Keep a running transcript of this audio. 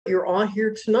you're all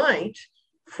here tonight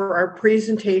for our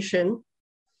presentation.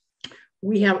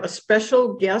 We have a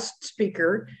special guest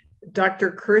speaker,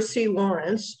 Dr. Kersey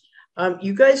Lawrence.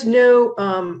 You guys know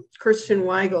Kirsten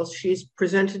Weigel. She's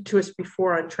presented to us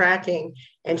before on tracking,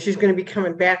 and she's going to be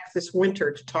coming back this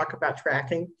winter to talk about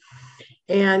tracking.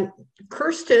 And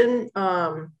Kirsten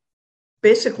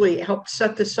basically helped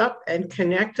set this up and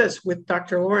connect us with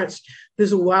Dr. Lawrence,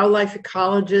 who's a wildlife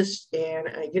ecologist and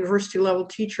a university level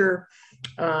teacher,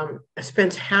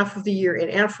 spends half of the year in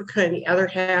Africa and the other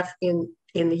half in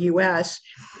the US.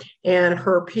 And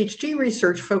her PhD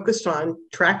research focused on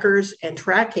trackers and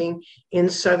tracking in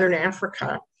Southern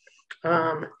Africa.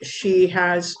 She's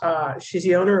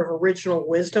the owner of Original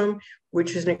Wisdom,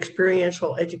 which is an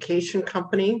experiential education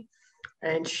company.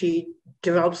 And she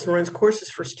develops and runs courses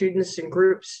for students and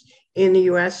groups in the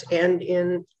US and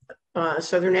in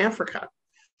Southern Africa.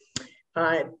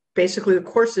 Basically, the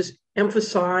courses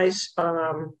emphasize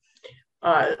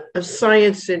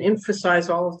science and emphasize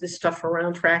all of this stuff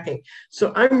around tracking.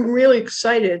 So I'm really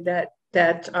excited that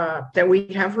we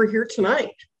have her here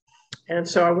tonight. And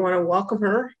so I want to welcome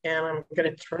her, and I'm going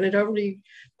to turn it over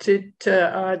to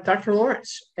Dr.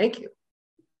 Lawrence. Thank you.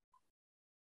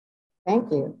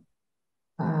 Thank you.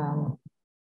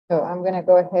 So I'm going to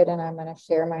go ahead and I'm going to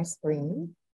share my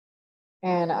screen.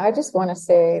 And I just want to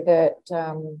say that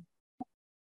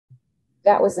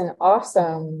that was an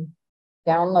awesome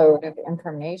download of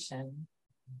information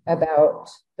about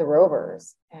the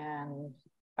rovers. And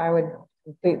I would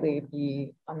completely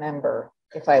be a member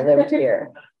if I lived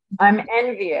here. I'm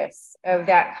envious of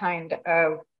that kind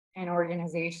of an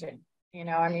organization. You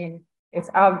know, I mean, it's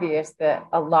obvious that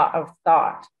a lot of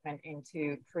thought went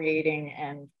into creating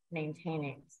and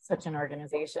maintaining such an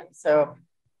organization. So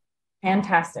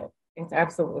fantastic. It's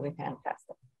absolutely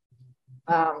fantastic.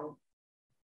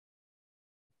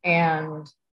 And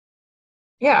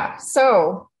yeah,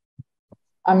 so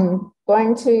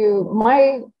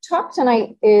my talk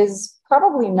tonight is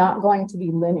probably not going to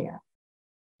be linear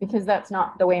because that's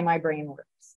not the way my brain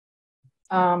works.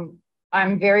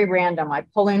 I'm very random. I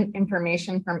pull in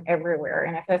information from everywhere.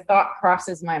 And if a thought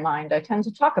crosses my mind, I tend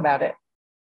to talk about it,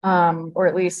 or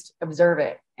at least observe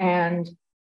it. And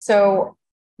so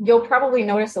you'll probably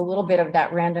notice a little bit of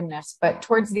that randomness, but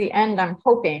towards the end, I'm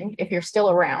hoping, if you're still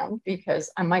around, because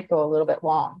I might go a little bit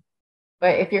long,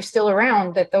 but if you're still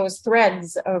around, that those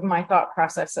threads of my thought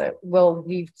process will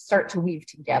start to weave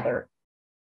together.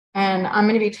 And I'm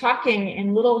going to be talking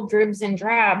in little dribs and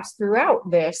drabs throughout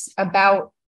this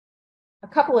about a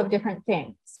couple of different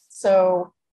things.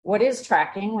 So what is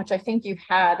tracking, which I think you've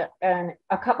had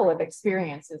a couple of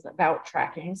experiences about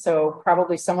tracking. So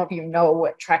probably some of you know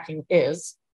what tracking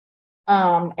is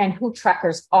and who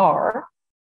trackers are.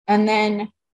 And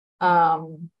then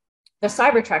the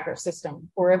cyber tracker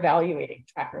system for evaluating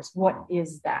trackers. What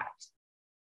is that?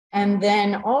 And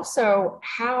then also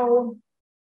how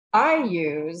I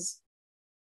use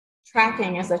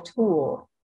tracking as a tool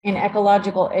in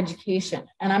ecological education.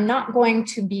 And I'm not going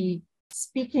to be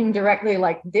speaking directly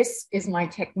like this is my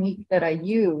technique that I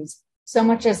use, so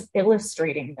much as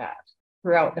illustrating that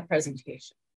throughout the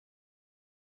presentation.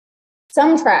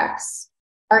 Some tracks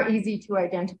are easy to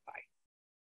identify,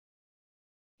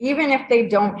 even if they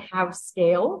don't have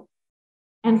scale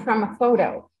and from a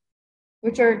photo,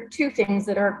 which are two things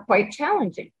that are quite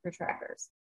challenging for trackers.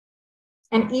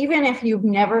 And even if you've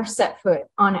never set foot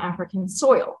on African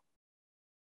soil.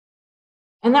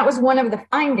 And that was one of the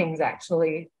findings,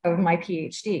 actually, of my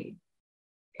PhD,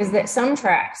 is that some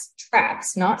tracks,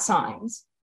 not signs,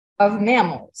 of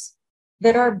mammals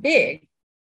that are big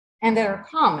and that are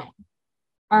common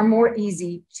are more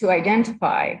easy to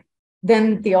identify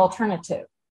than the alternative.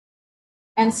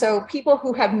 And so people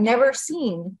who have never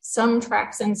seen some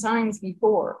tracks and signs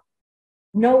before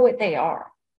know what they are,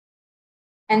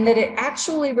 and that it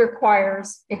actually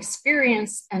requires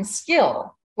experience and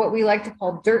skill, what we like to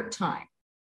call dirt time,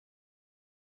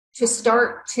 to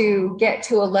start to get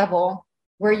to a level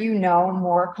where you know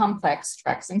more complex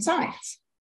tracks and signs.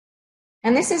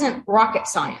 And this isn't rocket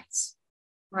science,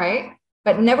 right?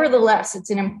 But nevertheless, it's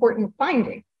an important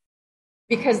finding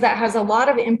because that has a lot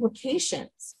of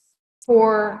implications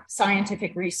for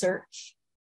scientific research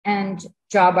and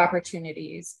job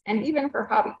opportunities and even for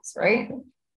hobbies, right?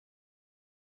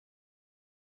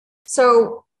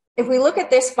 So if we look at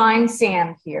this fine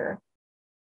sand here,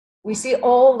 we see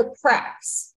all the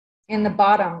cracks in the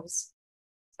bottoms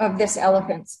of this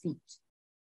elephant's feet.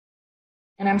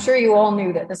 And I'm sure you all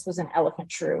knew that this was an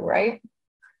elephant shrew, right?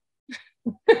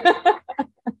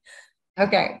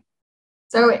 Okay,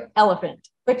 so elephant.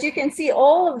 But you can see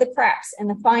all of the cracks and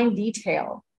the fine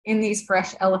detail in these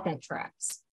fresh elephant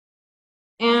tracks.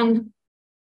 And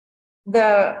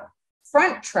the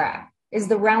front track is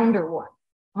the rounder one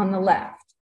on the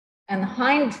left, and the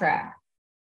hind track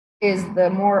is the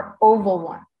more oval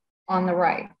one on the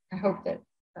right. I hope that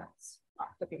that's not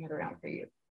flipping it around for you.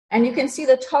 And you can see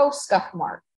the toe scuff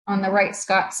mark on the right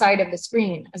side of the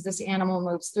screen as this animal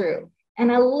moves through,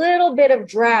 and a little bit of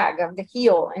drag of the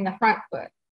heel in the front foot,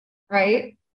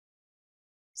 right?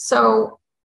 So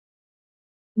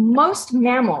most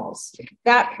mammals,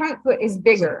 that front foot is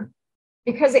bigger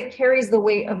because it carries the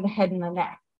weight of the head and the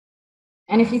neck.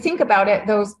 And if you think about it,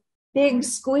 those big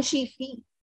squishy feet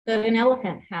that an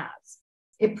elephant has,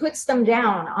 it puts them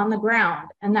down on the ground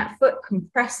and that foot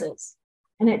compresses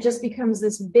and it just becomes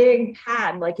this big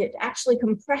pad, like it actually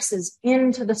compresses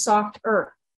into the soft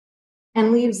earth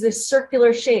and leaves this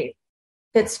circular shape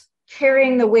that's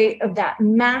carrying the weight of that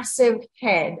massive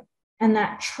head and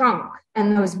that trunk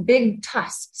and those big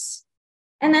tusks.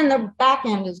 And then the back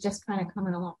end is just kind of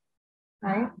coming along,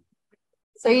 right?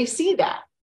 So you see that,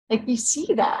 like you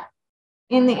see that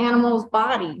in the animal's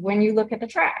body when you look at the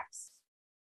tracks.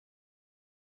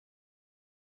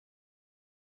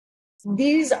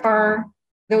 These are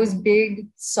those big,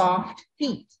 soft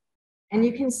feet. And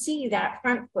you can see that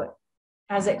front foot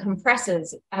as it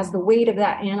compresses, as the weight of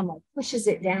that animal pushes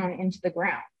it down into the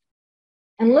ground.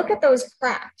 And look at those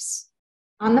cracks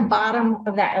on the bottom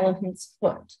of that elephant's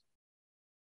foot.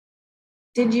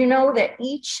 Did you know that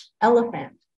each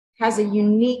elephant has a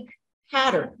unique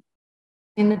pattern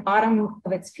in the bottom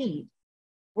of its feet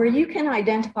where you can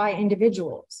identify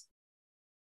individuals?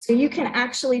 So you can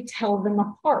actually tell them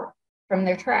apart from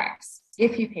their tracks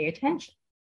if you pay attention.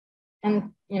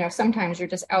 And, you know, sometimes you're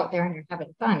just out there and you're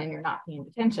having fun and you're not paying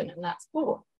attention, and that's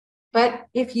cool. But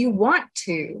if you want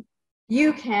to,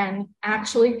 you can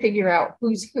actually figure out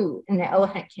who's who in the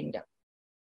elephant kingdom.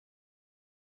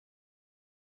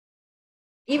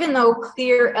 Even though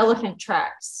clear elephant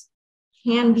tracks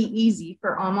can be easy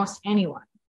for almost anyone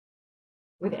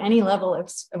with any level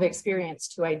of experience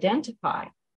to identify,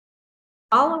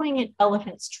 following an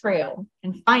elephant's trail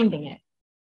and finding it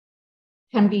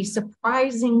can be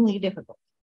surprisingly difficult.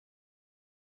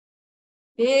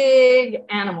 Big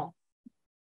animal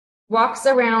walks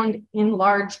around in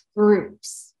large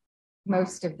groups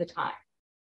most of the time,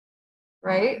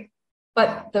 right?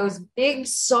 But those big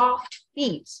soft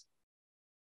feet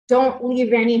don't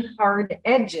leave any hard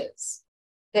edges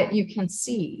that you can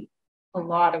see a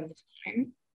lot of the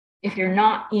time if you're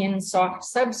not in soft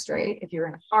substrate, if you're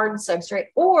in hard substrate,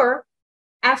 or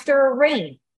after a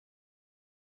rain.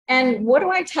 And what do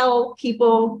I tell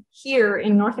people here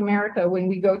in North America when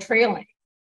we go trailing?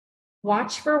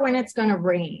 Watch for when it's going to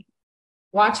rain.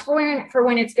 Watch for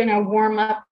when it's going to warm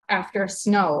up after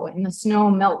snow and the snow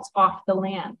melts off the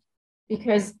land,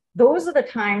 because those are the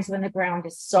times when the ground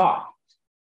is soft.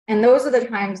 And those are the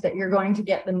times that you're going to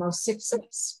get the most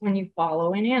success when you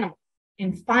follow an animal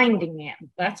in finding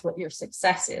them. That's what your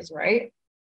success is, right?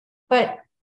 But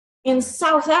in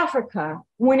South Africa,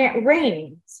 when it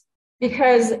rains,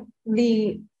 because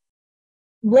the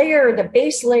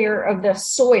base layer of the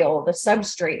soil, the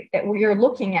substrate that we are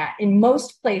looking at in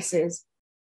most places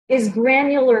is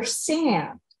granular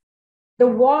sand. The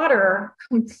water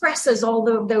compresses all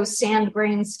of those sand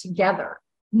grains together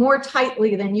more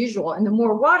tightly than usual. And the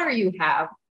more water you have,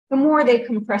 the more they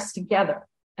compress together.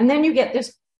 And then you get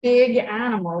this big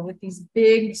animal with these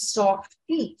big soft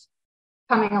feet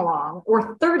coming along,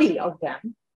 or 30 of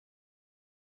them,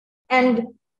 and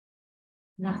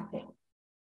nothing.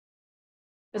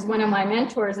 As one of my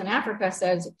mentors in Africa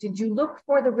says, did you look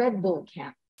for the Red Bull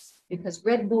camps? Because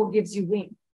Red Bull gives you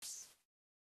wings.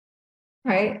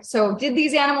 Right? So did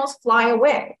these animals fly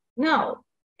away? No.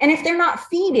 And if they're not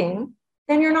feeding,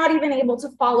 then you're not even able to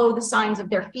follow the signs of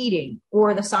their feeding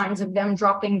or the signs of them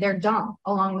dropping their dung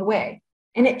along the way.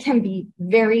 And it can be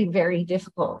very, very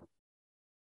difficult.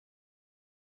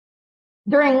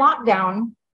 During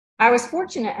lockdown, I was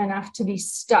fortunate enough to be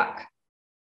stuck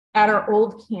at our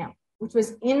old camp, which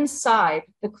was inside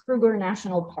the Kruger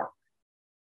National Park.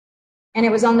 And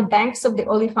it was on the banks of the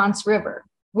Olifants River,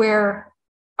 where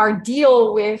our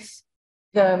deal with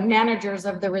the managers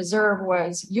of the reserve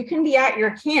was, you can be at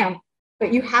your camp,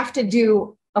 but you have to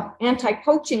do an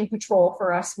anti-poaching patrol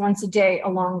for us once a day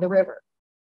along the river.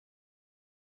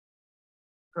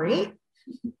 Great.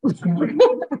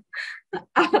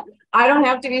 I don't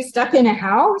have to be stuck in a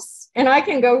house, and I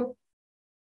can go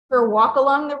for a walk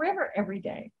along the river every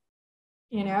day,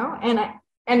 you know,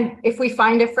 and if we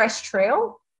find a fresh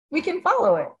trail, we can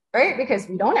follow it, right? Because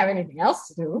we don't have anything else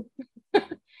to do.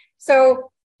 So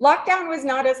lockdown was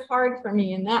not as hard for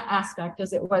me in that aspect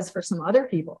as it was for some other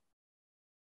people.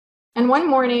 And one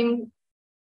morning,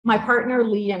 my partner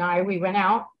Lee and I, we went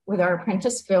out with our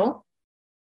apprentice Phil,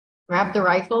 grabbed the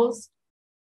rifles,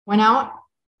 went out,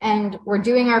 and were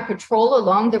doing our patrol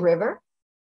along the river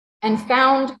and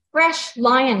found fresh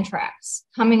lion tracks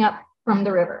coming up from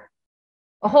the river.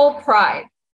 A whole pride,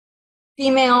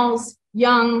 females,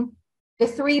 young, the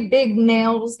 3 big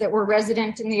males that were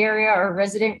resident in the area, our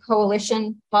resident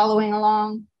coalition following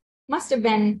along, must have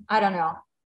been, I don't know,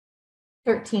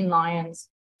 13 lions,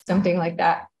 something like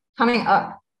that, coming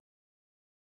up.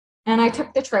 And I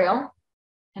took the trail,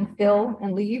 and Phil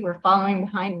and Lee were following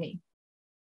behind me.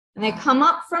 And they come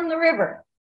up from the river,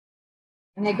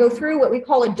 and they go through what we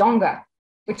call a donga,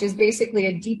 which is basically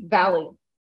a deep valley.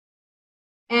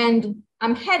 And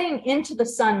I'm heading into the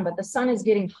sun, but the sun is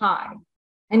getting high.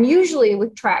 And usually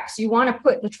with tracks, you want to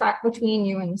put the track between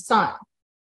you and the sun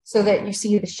so that you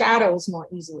see the shadows more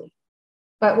easily.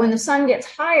 But when the sun gets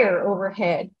higher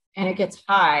overhead, and it gets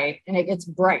high and it gets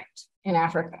bright in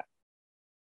Africa,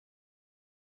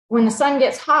 when the sun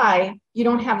gets high, you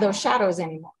don't have those shadows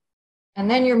anymore. And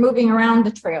then you're moving around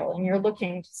the trail and you're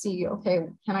looking to see, okay,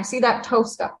 can I see that toe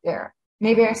stuck there?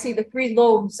 Maybe I see the 3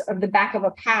 lobes of the back of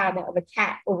a pad of a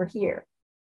cat over here.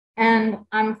 And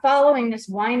I'm following this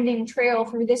winding trail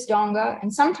through this donga,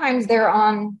 and sometimes they're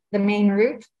on the main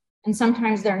route and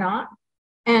sometimes they're not.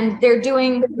 And they're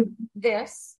doing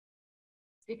this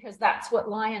because that's what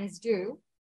lions do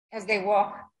as they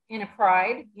walk in a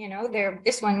pride. You know,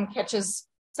 this one catches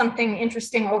something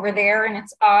interesting over there in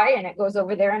its eye, and it goes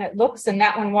over there and it looks, and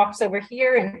that one walks over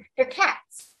here, and they're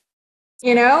cats.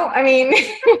 You know, I mean,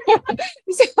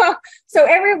 so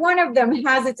every one of them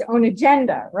has its own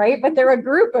agenda, right? But they're a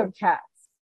group of cats.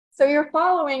 So you're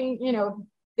following, you know,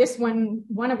 this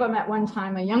one of them at one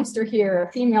time, a youngster here,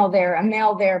 a female there, a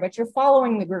male there, but you're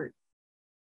following the group.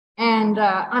 And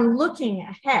I'm looking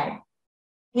ahead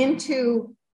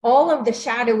into all of the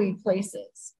shadowy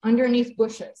places underneath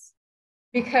bushes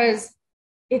because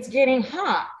it's getting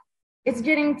hot. It's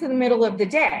getting to the middle of the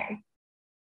day.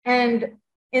 And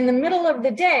in the middle of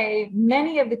the day,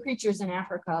 many of the creatures in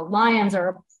Africa, lions are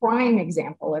a prime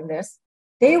example of this.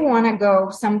 They want to go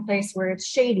someplace where it's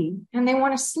shady and they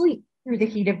want to sleep through the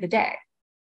heat of the day.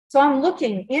 So I'm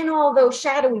looking in all those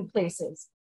shadowy places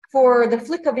for the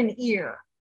flick of an ear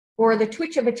or the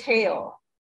twitch of a tail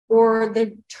or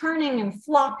the turning and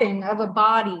flopping of a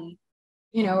body,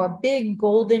 you know, a big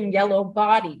golden yellow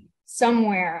body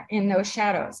somewhere in those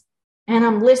shadows. And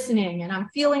I'm listening and I'm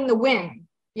feeling the wind.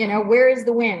 You know, where is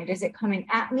the wind? Is it coming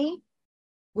at me?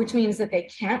 Which means that they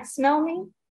can't smell me.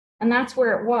 And that's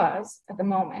where it was at the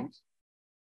moment.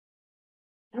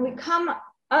 And we come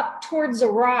up towards a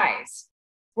rise,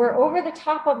 where over the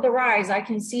top of the rise, I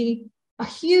can see a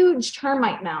huge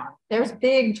termite mound. There's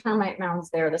big termite mounds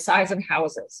there, the size of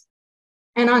houses.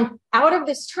 And out of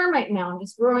this termite mound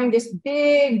is growing this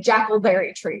big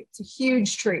jackalberry tree. It's a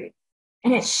huge tree.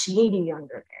 And it's shady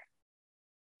under there.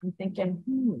 I'm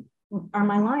thinking, are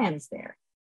my lions there?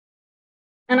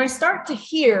 And I start to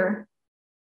hear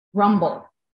rumble.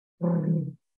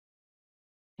 And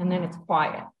then it's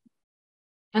quiet.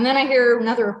 And then I hear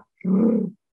another,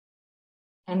 and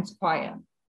it's quiet.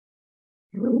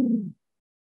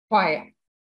 Quiet.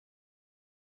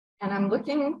 And I'm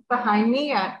looking behind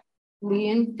me at Lee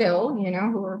and Phil, you know,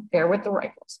 who are there with the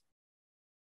rifles.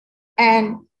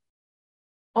 And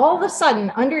all of a sudden,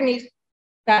 underneath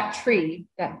that tree,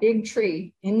 that big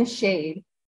tree in the shade,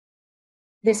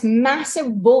 this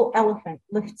massive bull elephant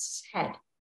lifts his head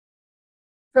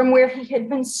from where he had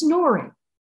been snoring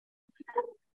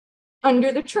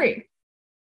under the tree.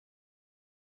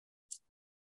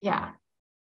 Yeah.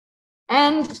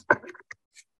 And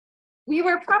we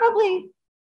were probably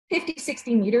 50,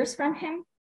 60 meters from him.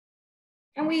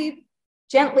 And we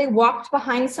gently walked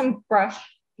behind some brush,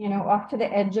 you know, off to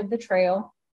the edge of the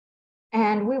trail.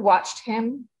 And we watched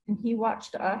him and he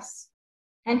watched us.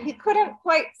 And he couldn't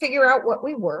quite figure out what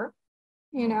we were,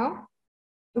 you know.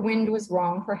 The wind was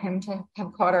wrong for him to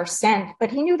have caught our scent,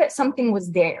 but he knew that something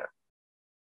was there.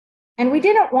 And we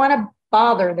didn't want to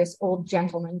bother this old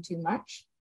gentleman too much.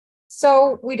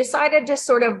 So we decided to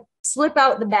sort of slip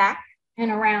out the back and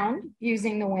around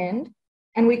using the wind.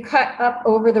 And we cut up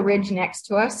over the ridge next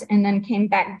to us and then came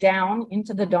back down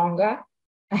into the donga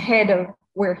ahead of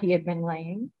where he had been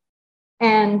laying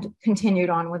and continued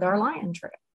on with our lion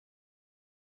trail.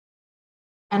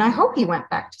 And I hope he went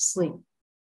back to sleep.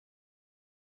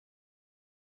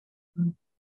 I'm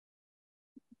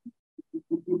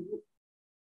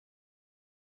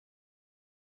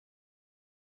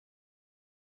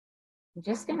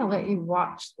just going to let you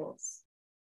watch this.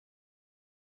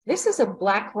 This is a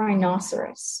black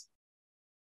rhinoceros,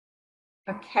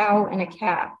 a cow and a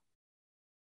calf.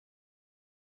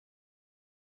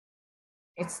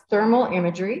 It's thermal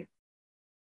imagery.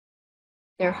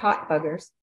 They're hot buggers.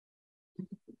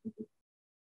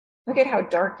 Look at how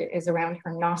dark it is around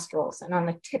her nostrils and on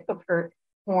the tip of her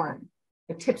horn,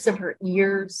 the tips of her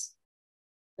ears.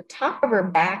 The top of her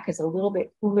back is a little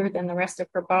bit cooler than the rest of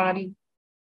her body.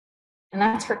 And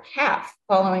that's her calf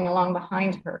following along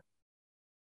behind her.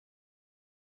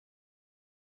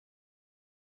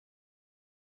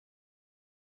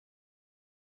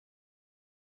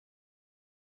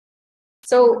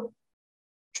 So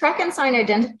track and sign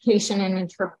identification and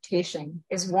interpretation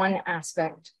is one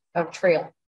aspect of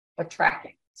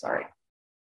tracking, sorry.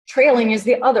 Trailing is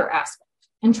the other aspect.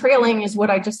 And trailing is what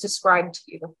I just described to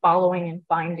you, the following and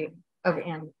finding of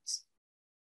animals.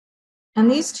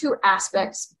 And these two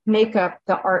aspects make up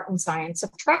the art and science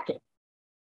of tracking.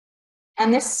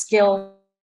 And this skill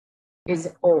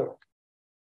is old.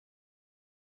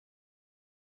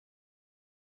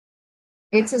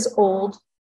 It's as old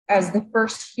as the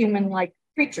first human-like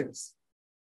creatures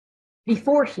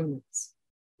before humans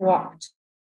walked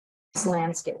this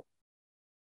landscape.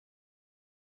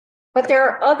 But there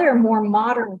are other more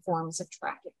modern forms of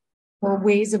tracking or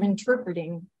ways of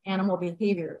interpreting animal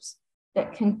behaviors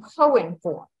that can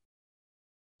co-inform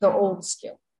the old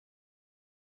skill.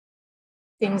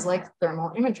 Things like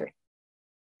thermal imagery,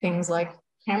 things like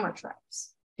camera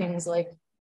traps, things like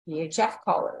VHF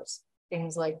collars,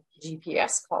 things like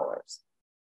GPS collars,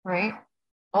 right?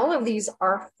 All of these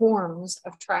are forms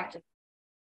of tracking.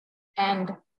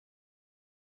 And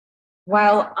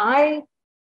while I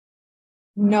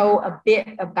know a bit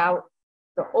about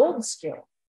the old skill,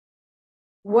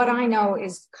 what I know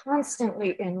is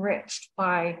constantly enriched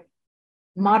by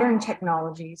modern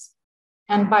technologies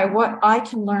and by what I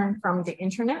can learn from the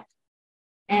internet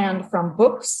and from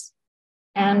books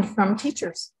and from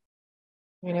teachers,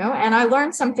 you know, and I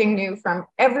learn something new from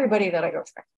everybody that I go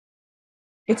track.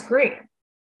 It's great.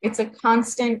 It's a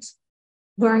constant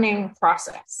learning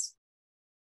process.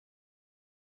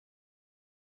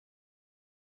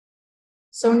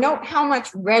 So note how much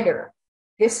redder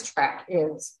this track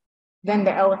is than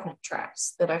the elephant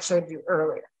tracks that I showed you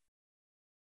earlier.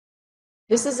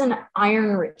 This is an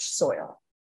iron-rich soil.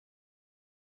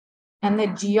 And the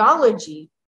geology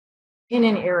in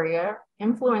an area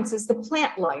influences the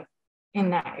plant life in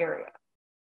that area.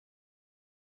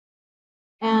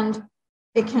 And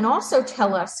it can also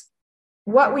tell us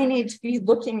what we need to be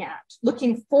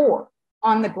looking for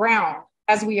on the ground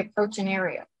as we approach an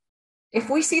area. If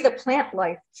we see the plant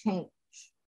life change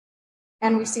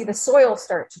and we see the soil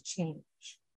start to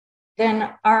change,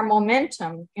 then our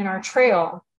momentum in our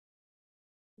trail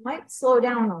might slow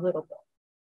down a little bit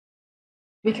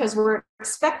because we're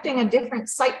expecting a different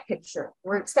sight picture.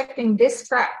 We're expecting this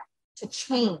track to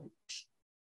change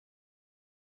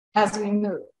as we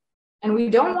move. And we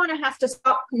don't want to have to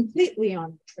stop completely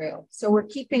on the trail. So we're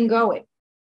keeping going.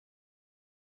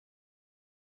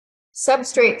 Some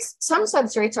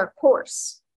substrates are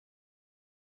coarse,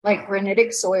 like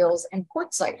granitic soils and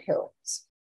quartzite hills,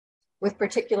 with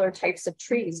particular types of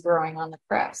trees growing on the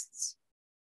crests.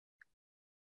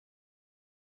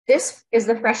 This is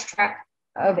the fresh track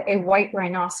of a white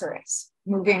rhinoceros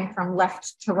moving from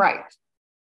left to right.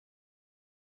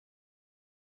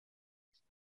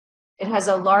 It has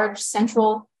a large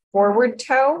central forward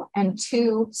toe and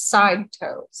two side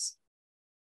toes.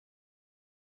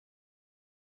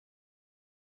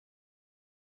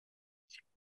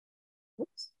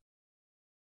 Oops.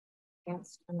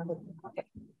 Okay.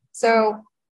 So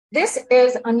this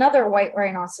is another white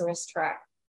rhinoceros track,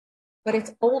 but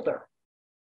it's older.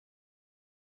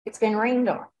 It's been rained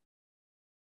on.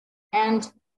 And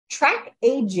track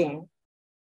aging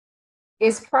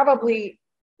is probably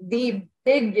the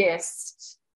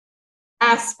biggest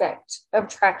aspect of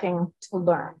tracking to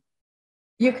learn.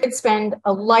 You could spend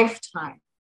a lifetime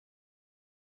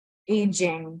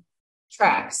aging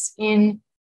tracks in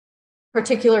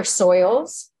particular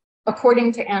soils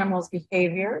according to animals'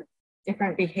 behavior.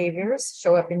 Different behaviors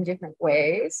show up in different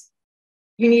ways.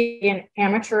 You need an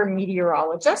amateur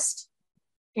meteorologist,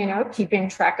 you know, keeping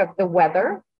track of the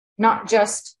weather, not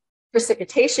just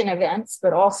precipitation events,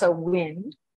 but also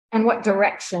wind. And what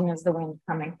direction is the wind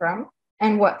coming from?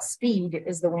 And what speed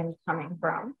is the wind coming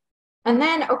from? And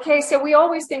then, okay, so we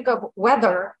always think of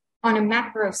weather on a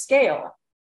macro scale,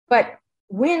 but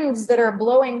winds that are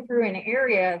blowing through an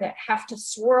area that have to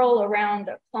swirl around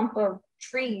a clump of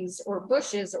trees or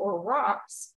bushes or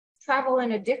rocks travel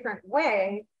in a different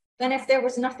way than if there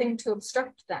was nothing to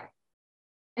obstruct them.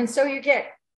 And so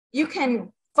you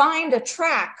can find a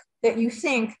track that you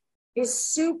think is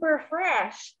super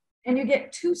fresh, and you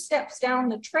get 2 steps down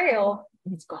the trail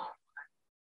and it's gone.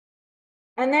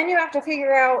 And then you have to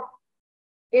figure out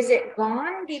Is it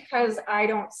gone because I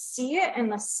don't see it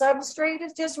and the substrate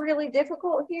is just really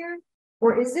difficult here?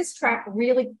 Or is this track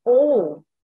really old?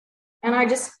 And I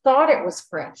just thought it was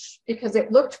fresh because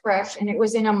it looked fresh and it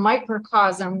was in a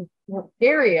microcosm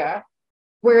area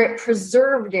where it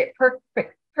preserved it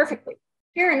perfectly.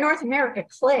 Here in North America,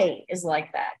 clay is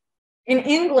like that. In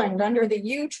England, under the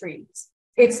yew trees,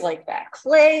 it's like that.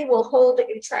 Clay will hold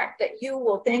a track that you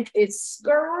will think is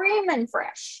screaming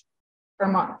fresh for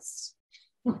months.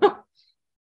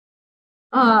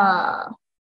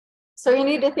 So you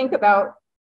need to think about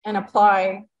and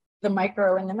apply the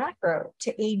micro and the macro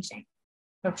to aging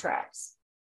of tracks.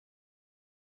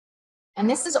 And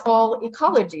this is all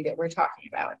ecology that we're talking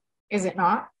about, is it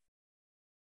not?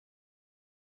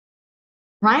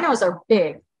 Rhinos are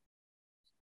big.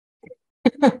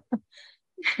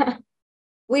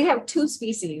 We have two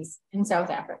species in South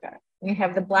Africa. We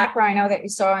have the black rhino that you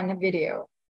saw in the video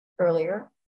earlier,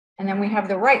 and then we have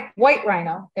the white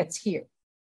rhino that's here.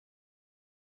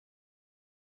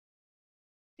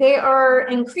 They are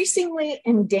increasingly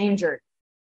endangered.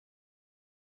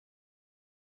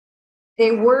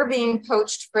 They were being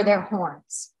poached for their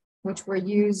horns, which were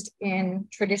used in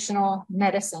traditional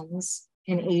medicines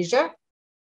in Asia.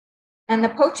 And the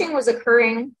poaching was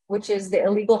occurring, which is the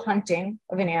illegal hunting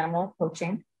of an animal,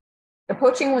 poaching. The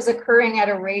poaching was occurring at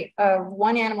a rate of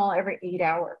 1 animal every 8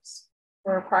 hours,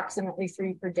 or approximately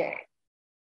 3 per day.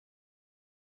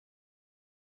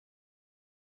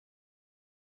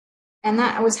 And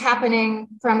that was happening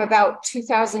from about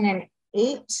 2008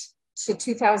 to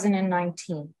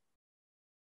 2019.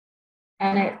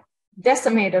 And it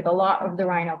decimated a lot of the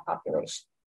rhino population.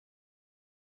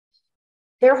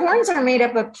 Their horns are made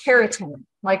up of keratin,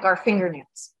 like our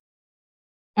fingernails,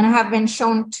 and have been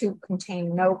shown to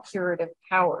contain no curative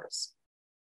powers.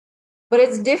 But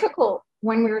it's difficult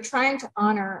when we're trying to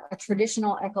honor a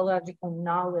traditional ecological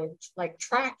knowledge like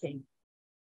tracking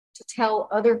to tell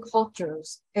other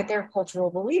cultures that their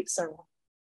cultural beliefs are wrong.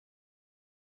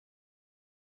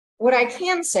 What I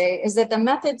can say is that the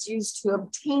methods used to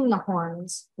obtain the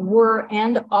horns were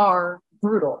and are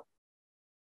brutal.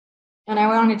 And I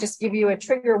want to just give you a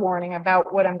trigger warning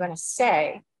about what I'm going to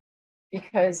say,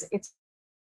 because it's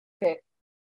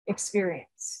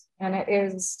experience, and it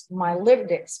is my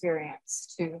lived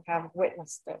experience to have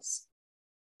witnessed this.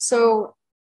 So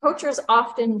poachers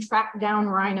often track down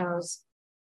rhinos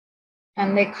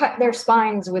and they cut their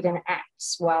spines with an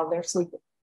axe while they're sleeping.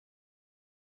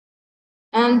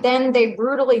 And then they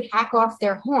brutally hack off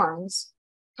their horns,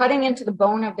 cutting into the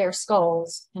bone of their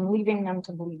skulls and leaving them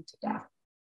to bleed to death.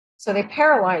 So they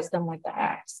paralyze them with the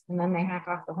axe, and then they hack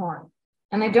off the horn.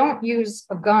 And they don't use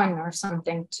a gun or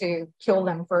something to kill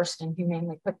them first and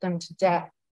humanely put them to death,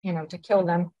 to kill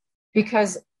them,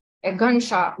 because a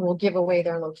gunshot will give away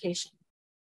their location,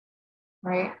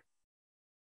 right?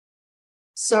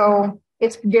 So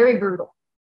it's very brutal.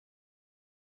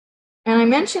 And I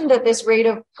mentioned that this rate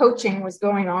of poaching was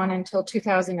going on until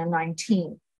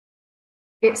 2019.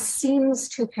 It seems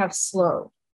to have slowed.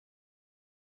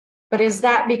 But is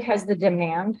that because the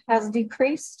demand has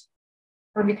decreased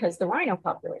or because the rhino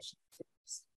population has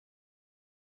decreased?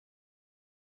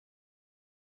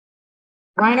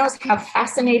 Rhinos have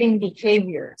fascinating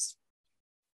behaviors,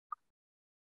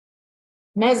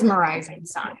 mesmerizing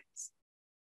signs.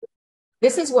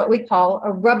 This is what we call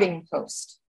a rubbing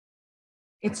post.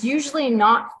 It's usually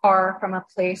not far from a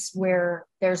place where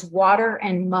there's water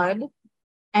and mud,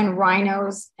 and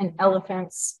rhinos and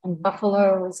elephants and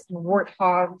buffaloes and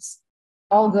warthogs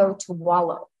all go to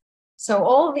wallow. So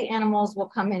all of the animals will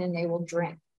come in and they will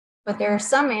drink. But there are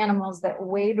some animals that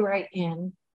wade right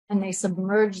in and they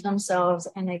submerge themselves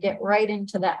and they get right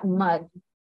into that mud,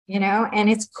 and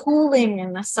it's cooling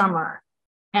in the summer.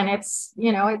 And it's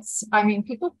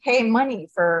people pay money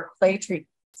for clay treatments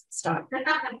and stuff.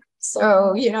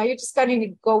 So, you're just going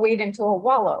to go wade into a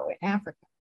wallow in Africa.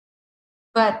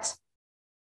 But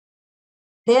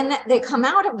then they come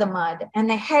out of the mud and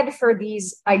they head for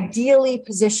these ideally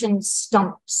positioned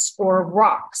stumps or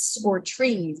rocks or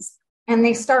trees, and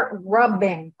they start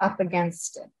rubbing up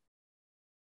against it.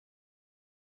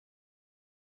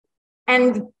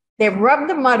 And they rub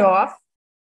the mud off,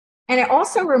 and it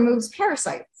also removes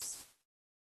parasites,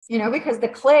 because the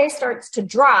clay starts to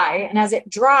dry, and as it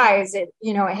dries, it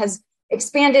has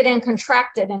expanded and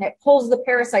contracted, and it pulls the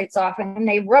parasites off, and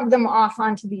they rub them off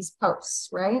onto these posts,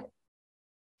 right?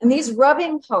 And these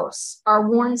rubbing posts are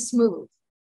worn smooth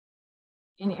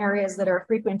in areas that are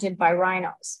frequented by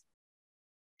rhinos.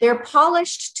 They're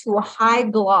polished to a high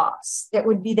gloss that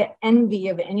would be the envy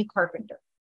of any carpenter.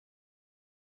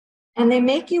 And they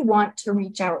make you want to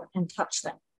reach out and touch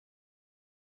them.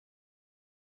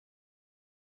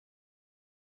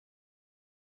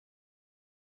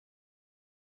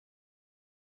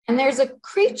 And there's a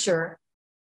creature,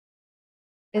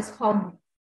 it's called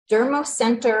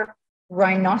Dermocenter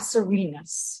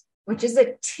rhinocerinus, which is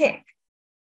a tick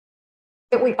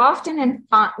that we often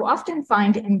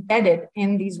find embedded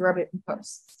in these rubbing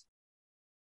posts.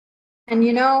 And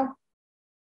you know,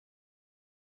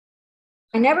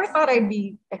 I never thought I'd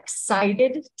be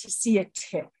excited to see a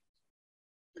tick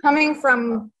coming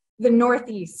from the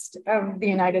Northeast of the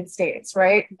United States,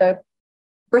 right? The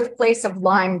birthplace of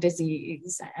Lyme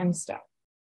disease and stuff.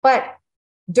 But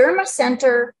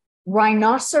Dermocenter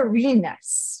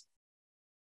rhinocerinus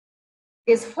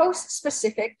is host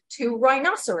specific to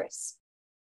rhinocerinus.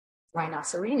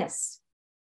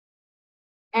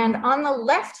 And on the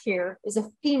left here is a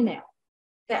female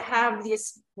that have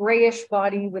this grayish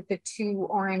body with the two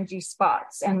orangey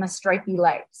spots and the stripy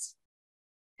legs.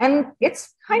 And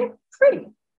it's kind of pretty.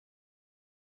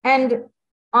 And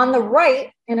on the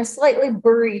right, in a slightly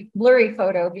blurry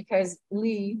photo, because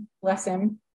Lee, bless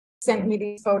him, sent me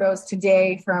these photos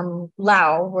today from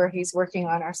Lao, where he's working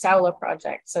on our Saula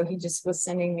project. So he just was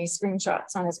sending me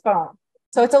screenshots on his phone.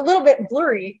 So it's a little bit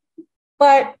blurry,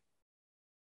 but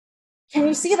can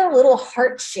you see the little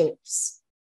heart shapes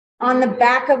on the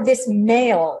back of this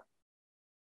male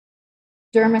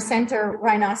Dermocenter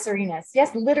rhinocerinus?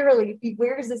 Yes, literally, he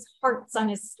wears his hearts on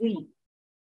his sleeve,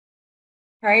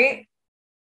 right?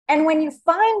 And when you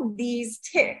find these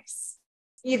ticks,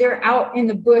 either out in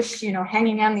the bush, you know,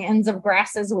 hanging on the ends of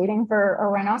grasses, waiting for a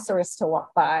rhinoceros to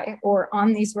walk by, or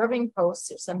on these rubbing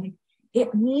posts or something,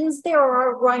 it means there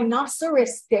are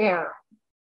rhinoceros there.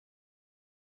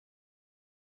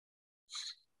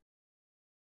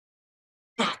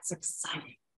 That's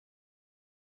exciting.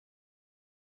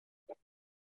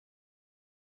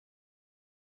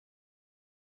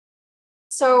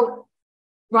 So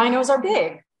rhinos are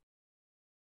big.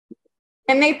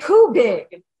 And they poo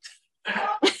big.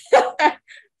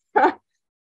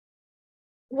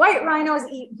 White rhinos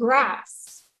eat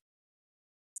grass.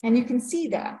 And you can see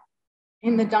that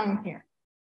in the dung here,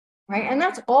 right? And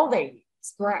that's all they eat,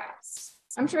 is grass.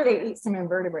 I'm sure they eat some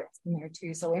invertebrates in there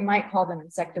too, so we might call them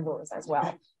insectivores as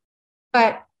well.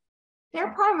 But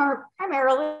they're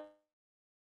primarily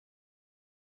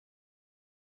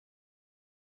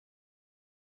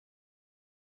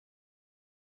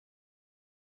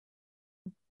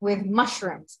with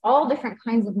mushrooms, all different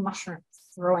kinds of mushrooms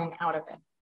growing out of it.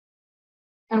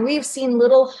 And we've seen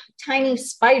little tiny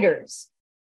spiders.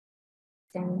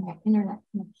 Internet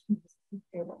connection is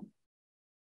stable.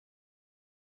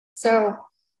 So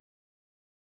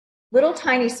little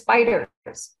tiny spiders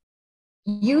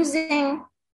using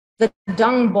the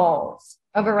dung balls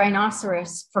of a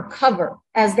rhinoceros for cover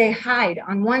as they hide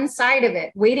on one side of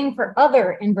it, waiting for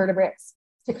other invertebrates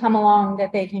to come along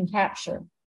that they can capture.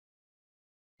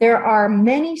 There are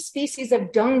many species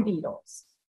of dung beetles,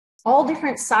 all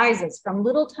different sizes, from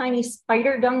little tiny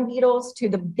spider dung beetles to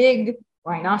the big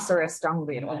rhinoceros dung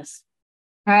beetles,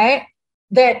 right?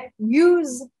 That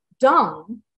use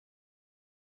dung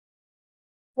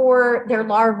for their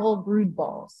larval brood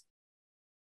balls.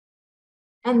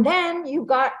 And then you've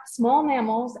got small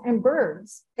mammals and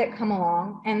birds that come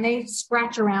along and they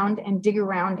scratch around and dig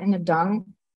around in the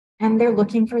dung and they're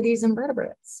looking for these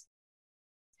invertebrates.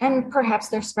 And perhaps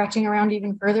they're scratching around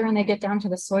even further and they get down to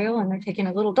the soil and they're taking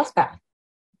a little dust bath,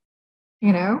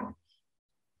 you know?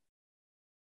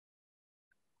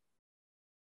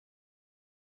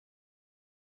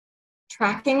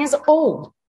 Tracking is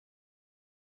old.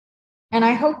 And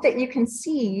I hope that you can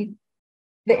see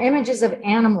the images of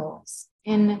animals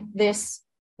in this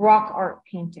rock art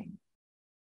painting.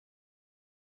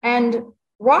 And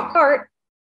rock art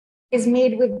is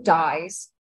made with dyes,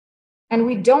 and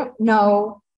we don't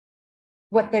know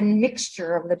what the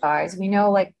mixture of the dyes. We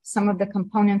know like some of the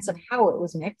components of how it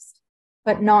was mixed,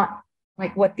 but not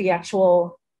like what the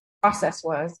actual process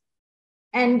was.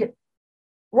 And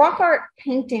rock art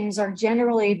paintings are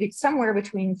generally somewhere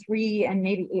between 300 and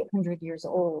maybe 800 years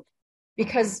old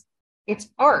because it's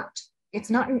art. It's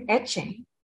not an etching.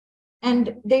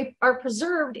 And they are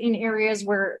preserved in areas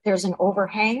where there's an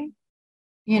overhang,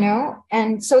 you know,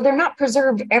 and so they're not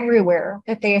preserved everywhere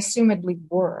that they assumedly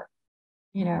were,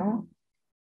 you know.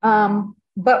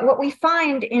 But what we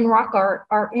find in rock art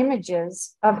are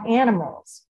images of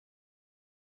animals.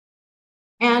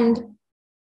 And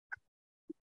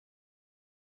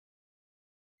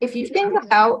if you think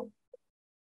about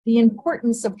the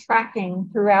importance of tracking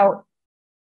throughout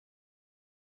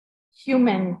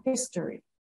human history,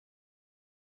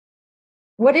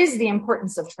 what is the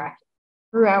importance of tracking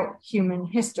throughout human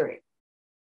history?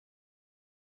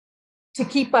 To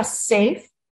keep us safe.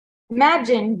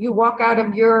 Imagine you walk out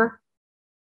of your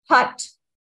hut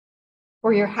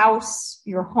for your house,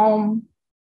 your home,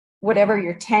 whatever,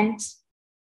 your tent.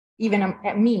 Even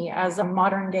at me as a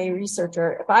modern day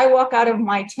researcher, if I walk out of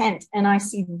my tent and I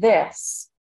see this,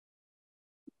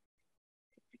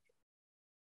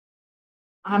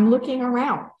 I'm looking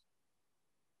around.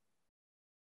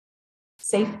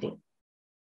 Safety.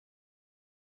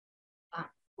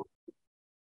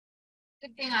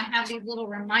 Good thing I have these little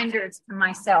reminders to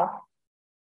myself.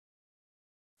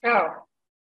 So,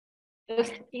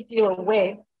 just to keep you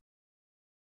awake.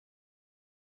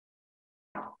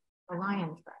 The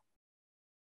lion track.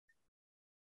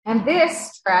 And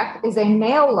this track is a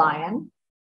male lion,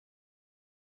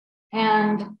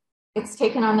 and it's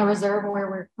taken on the reserve where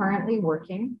we're currently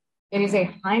working. It is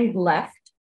a hind left.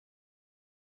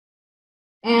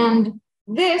 And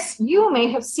this, you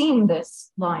may have seen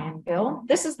this lion, Bill.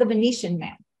 This is the Venetian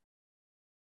man.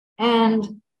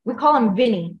 And we call him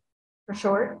Vinny for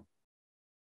short.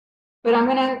 But I'm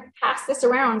going to pass this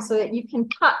around so that you can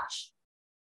touch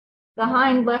the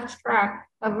hind left track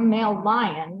of a male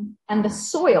lion and the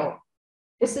soil.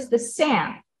 This is the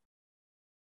sand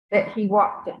that he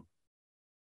walked in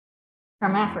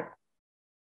from Africa.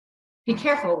 Be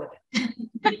careful with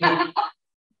it.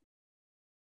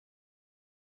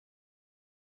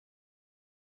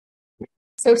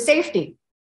 So safety,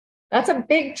 that's a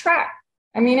big track.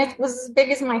 I mean, it was as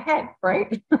big as my head,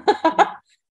 right?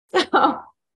 So,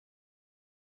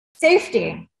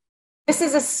 safety, this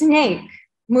is a snake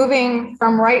moving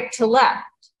from right to left.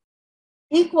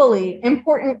 Equally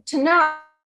important to know,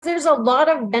 there's a lot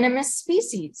of venomous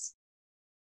species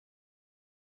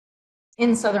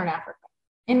in Southern Africa,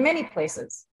 in many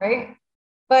places, right?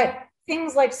 But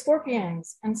things like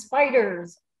scorpions and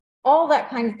spiders, all that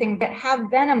kind of thing that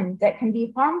have venom that can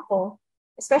be harmful,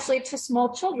 especially to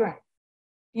small children.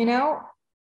 You know,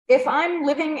 if I'm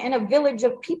living in a village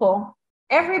of people,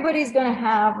 everybody's going to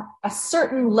have a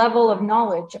certain level of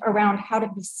knowledge around how to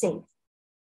be safe.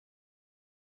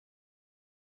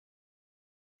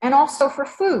 And also for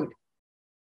food.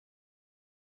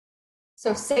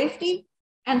 So safety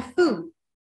and food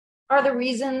are the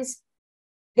reasons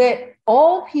that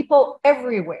all people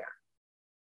everywhere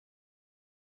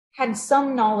had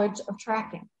some knowledge of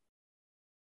tracking.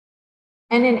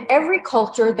 And in every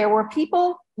culture, there were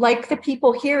people like the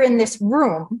people here in this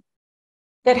room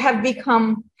that have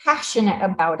become passionate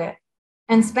about it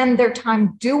and spend their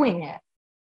time doing it.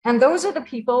 And those are the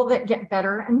people that get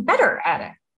better and better at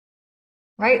it,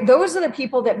 right? Those are the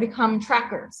people that become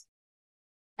trackers.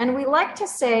 And we like to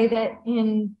say that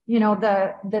in, you know,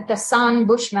 the San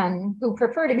Bushmen who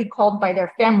prefer to be called by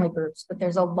their family groups, but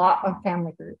there's a lot of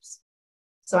family groups.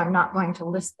 So I'm not going to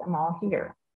list them all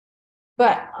here.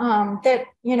 But that,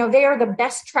 you know, they are the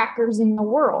best trackers in the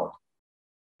world.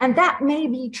 And that may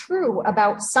be true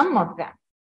about some of them,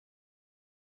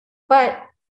 but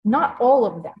not all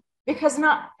of them, because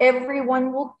not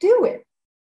everyone will do it.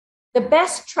 The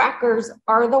best trackers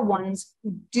are the ones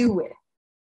who do it.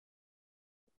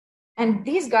 And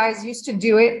these guys used to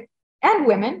do it, and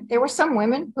women. There were some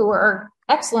women who are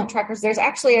excellent trackers. There's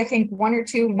actually, I think, 1 or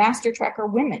 2 master tracker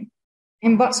women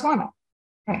in Botswana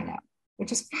right now,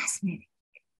 which is fascinating.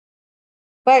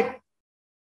 But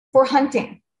for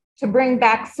hunting, to bring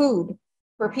back food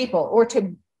for people, or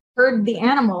to herd the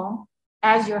animal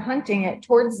as you're hunting it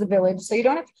towards the village so you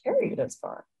don't have to carry it as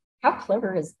far. How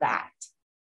clever is that?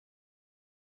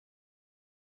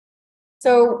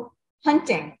 So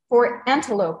hunting for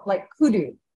antelope like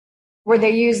kudu, where they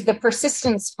use the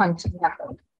persistence hunt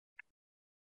method.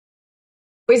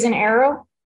 Poison arrow,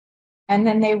 and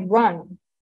then they run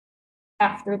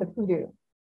after the kudu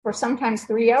for sometimes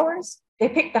 3 hours. They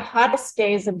pick the hottest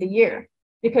days of the year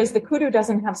because the kudu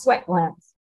doesn't have sweat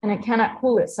glands and it cannot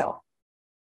cool itself.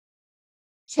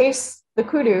 Chase the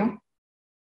kudu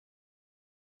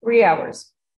 3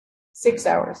 hours, 6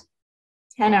 hours,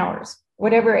 10 hours,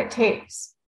 whatever it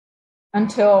takes,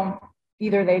 until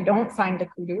either they don't find the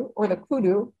kudu or the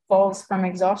kudu falls from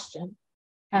exhaustion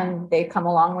and they come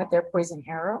along with their poison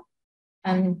arrow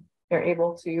and they're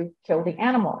able to kill the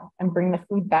animal and bring the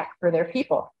food back for their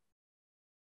people.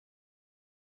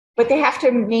 But they have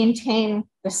to maintain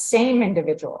the same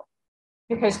individual,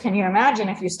 because can you imagine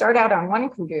if you start out on one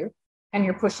kudu and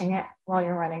you're pushing it while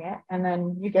you're running it, and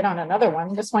then you get on another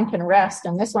one, this one can rest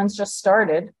and this one's just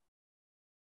started.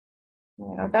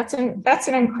 You know, that's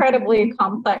an incredibly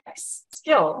complex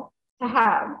skill to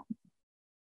have.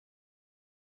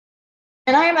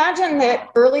 And I imagine that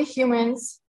early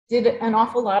humans did an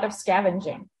awful lot of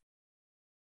scavenging.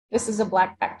 This is a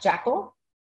black-backed jackal,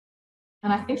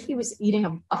 and I think he was eating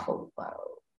a buffalo.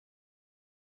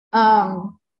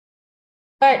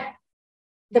 But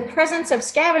the presence of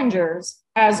scavengers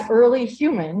as early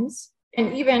humans,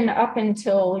 and even up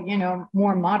until, you know,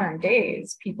 more modern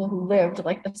days, people who lived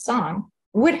like the San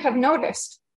would have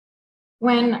noticed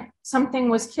when something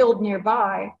was killed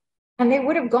nearby, and they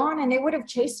would have gone and they would have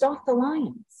chased off the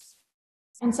lions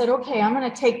and said, okay, I'm going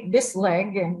to take this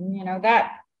leg and, you know,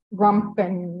 that rump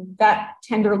and that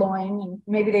tenderloin, and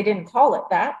maybe they didn't call it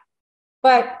that,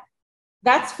 but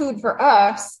that's food for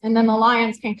us, and then the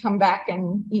lions can come back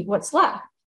and eat what's left.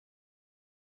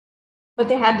 But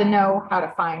they had to know how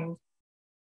to find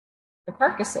the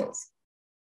carcasses.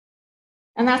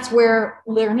 And that's where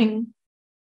learning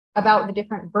about the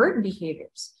different bird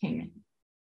behaviors came in.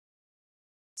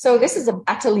 So this is a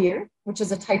batelier, which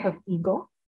is a type of eagle.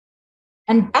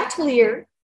 And batelier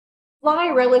fly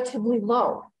relatively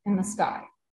low in the sky,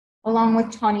 along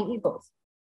with tawny eagles.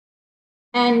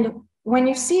 And when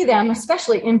you see them,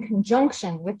 especially in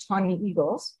conjunction with tawny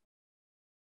eagles,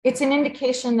 it's an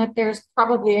indication that there's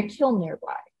probably a kill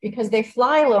nearby, because they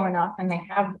fly low enough and they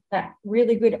have that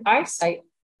really good eyesight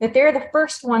that they're the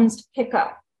first ones to pick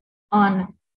up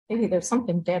on, maybe there's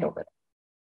something dead over there.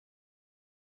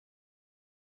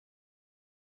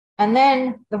 And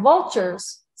then the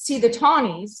vultures see the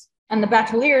tawnies and the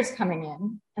bateliers coming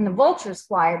in, and the vultures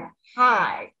fly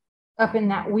high up in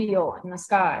that wheel in the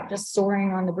sky, just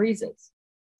soaring on the breezes.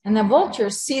 And the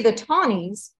vultures see the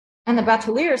tawnies and the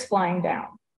bateliers flying down,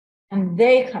 and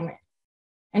they come in.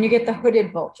 And you get the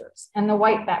hooded vultures and the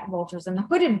white-backed vultures. And the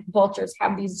hooded vultures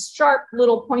have these sharp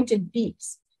little pointed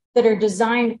beaks that are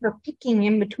designed for picking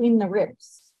in between the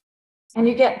ribs. And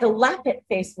you get the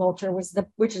lappet-faced vulture,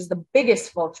 which is the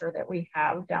biggest vulture that we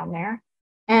have down there.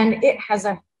 And it has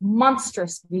a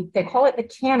monstrous beak. They call it the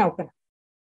can opener,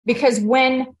 because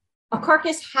when a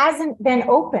carcass hasn't been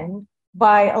opened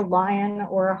by a lion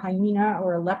or a hyena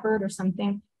or a leopard or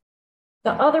something,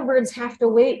 the other birds have to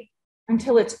wait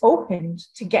until it's opened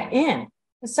to get in.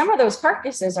 Because some of those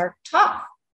carcasses are tough.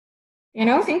 You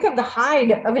know, think of the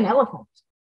hide of an elephant,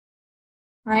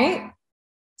 right?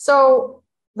 So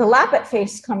the lappet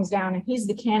face comes down and he's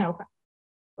the can opener,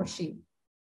 or she.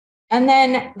 And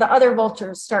then the other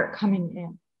vultures start coming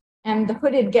in, and the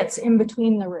hooded gets in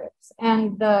between the ribs.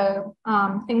 And the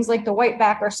things like the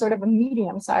whiteback are sort of a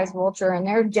medium-sized vulture, and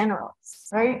they're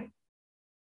generalists, right?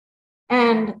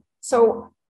 And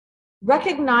so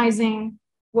recognizing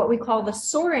what we call the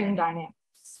soaring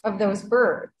dynamics of those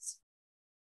birds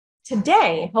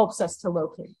today helps us to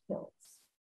locate kills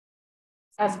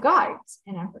as guides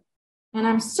in Africa. And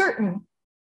I'm certain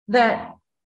that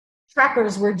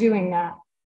trackers were doing that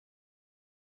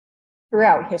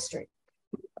throughout history.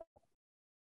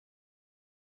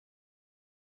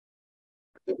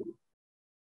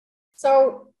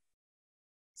 So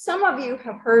some of you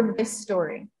have heard this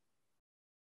story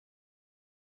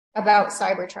about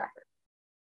Cybertracker.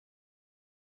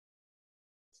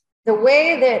 The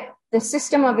way that the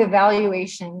system of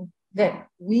evaluation that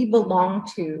we belong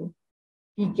to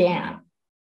began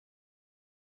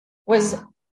was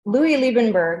Louis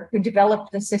Liebenberg, who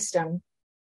developed the system,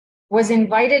 was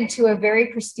invited to a very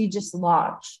prestigious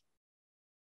lodge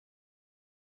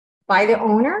by the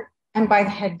owner and by the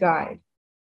head guide.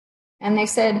 And they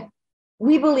said,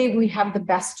 we believe we have the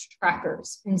best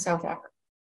trackers in South Africa,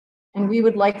 and we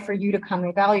would like for you to come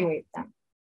evaluate them.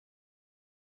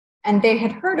 And they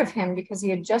had heard of him because he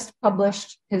had just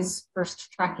published his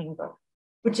first tracking book,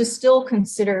 which is still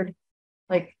considered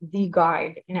like the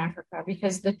guide in Africa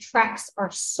because the tracks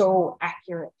are so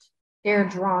accurate. They're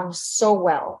drawn so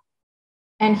well.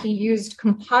 And he used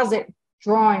composite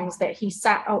drawings that he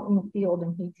sat out in the field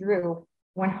and he drew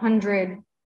 100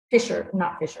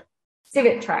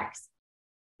 civet tracks,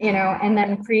 you know, and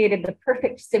then created the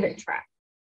perfect civet track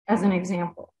as an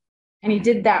example. And he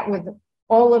did that with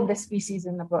all of the species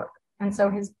in the book. And so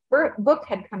his book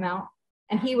had come out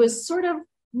and he was sort of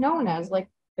known as like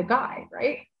the guide,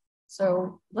 right?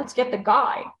 So let's get the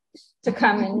guy to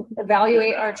come and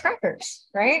evaluate our trackers,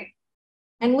 right?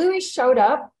 And Louis showed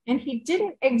up and he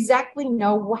didn't exactly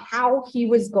know how he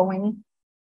was going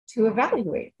to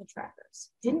evaluate the trackers.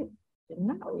 Didn't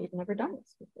know, he'd never done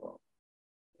this before.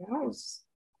 You know, it was,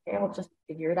 okay, I'll just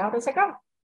figure it out as I go.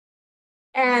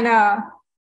 And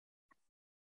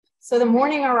so the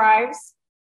morning arrives,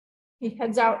 he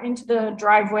heads out into the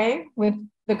driveway with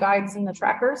the guides and the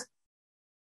trackers,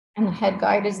 and the head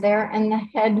guide is there, and the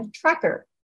head tracker,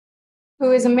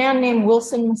 who is a man named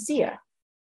Wilson Messia.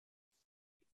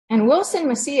 And Wilson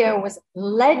Messia was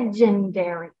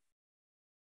legendary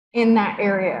in that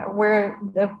area where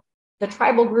the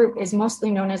tribal group is mostly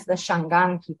known as the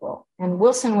Shangaan people. And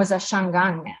Wilson was a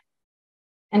Shangaan man.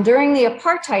 And during the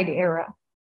apartheid era,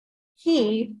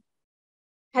 he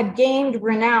had gained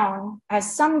renown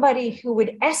as somebody who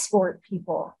would escort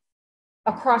people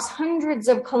across hundreds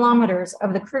of kilometers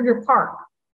of the Kruger Park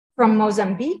from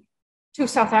Mozambique to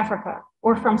South Africa,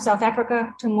 or from South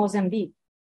Africa to Mozambique.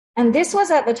 And this was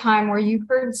at the time where you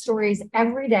heard stories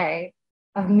every day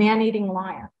of man-eating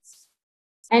lions.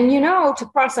 And you know, to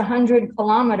cross 100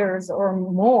 kilometers or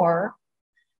more,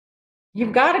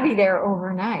 you've got to be there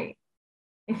overnight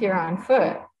if you're on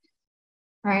foot,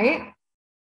 right?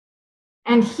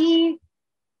 And he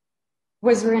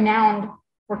was renowned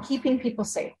for keeping people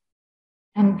safe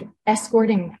and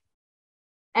escorting them.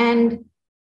 And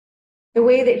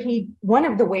one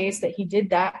of the ways that he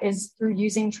did that is through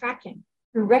using tracking,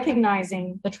 through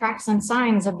recognizing the tracks and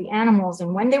signs of the animals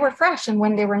and when they were fresh and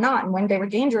when they were not, and when they were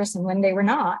dangerous and when they were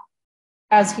not,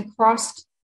 as he crossed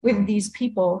with these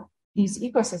people, these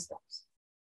ecosystems.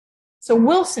 So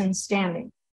Wilson's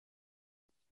standing.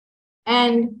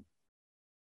 And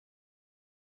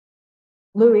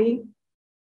Louis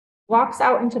walks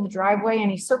out into the driveway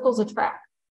and he circles a track.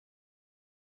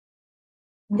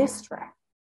 This track.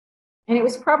 And it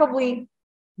was probably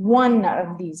one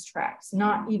of these tracks,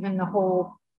 not even the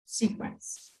whole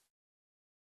sequence.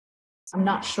 I'm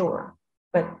not sure,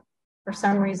 but for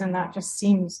some reason that just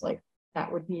seems like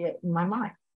that would be it in my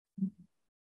mind.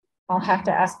 I'll have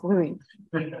to ask Louis.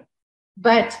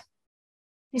 But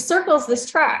he circles this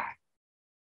track.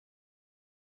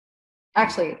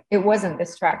 Actually, it wasn't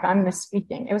this track. I'm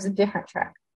misspeaking. It was a different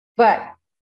track. But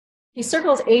he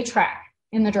circles a track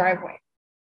in the driveway.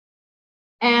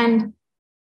 And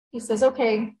he says,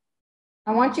 okay,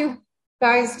 I want you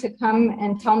guys to come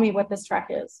and tell me what this track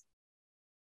is.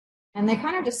 And they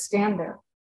kind of just stand there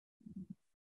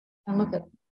and look at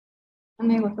it. And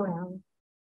they look around.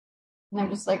 And they're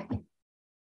just like,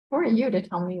 who are you to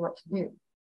tell me what to do?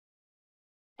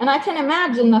 And I can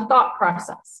imagine the thought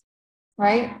process,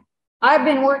 right? I've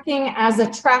been working as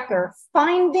a tracker,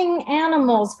 finding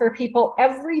animals for people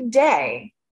every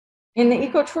day in the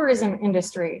ecotourism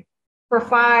industry for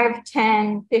 5,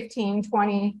 10, 15,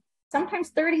 20, sometimes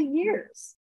 30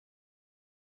 years.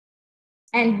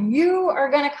 And you are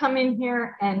going to come in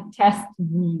here and test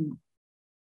me.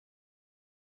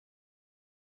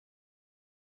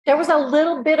 There was a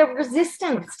little bit of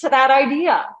resistance to that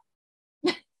idea.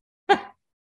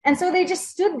 And so they just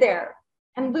stood there,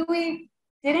 and Louis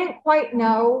didn't quite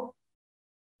know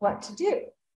what to do.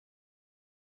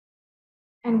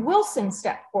 And Wilson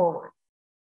stepped forward.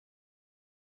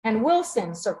 And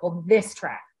Wilson circled this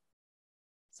track.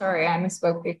 Sorry, I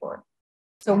misspoke before.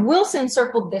 So Wilson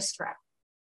circled this track.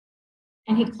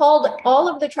 And he called all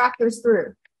of the trackers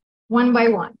through, one by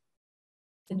one.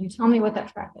 Said, you tell me what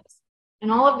that track is.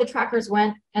 And all of the trackers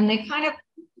went, and they kind of,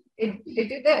 they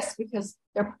do this because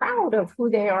they're proud of who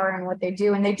they are and what they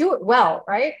do, and they do it well,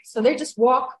 right? So they just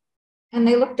walk and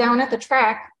they look down at the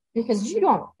track, because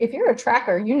if you're a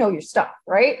tracker, you know your stuff,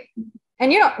 right?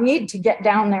 And you don't need to get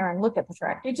down there and look at the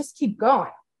track. You just keep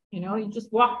going. You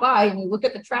just walk by and you look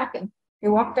at the track. And they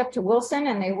walked up to Wilson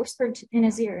and they whispered in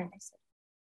his ear and they said,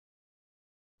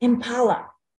 impala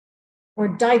or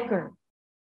duiker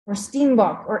or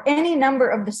steenbok or any number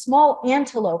of the small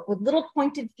antelope with little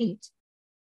pointed feet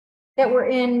that were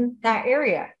in that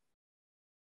area.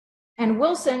 And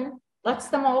Wilson lets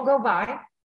them all go by.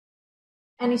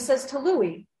 And he says to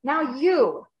Louis, now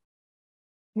you,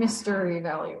 Mr.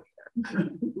 Evaluator.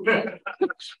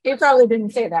 He probably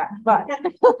didn't say that, but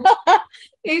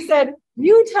he said,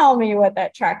 you tell me what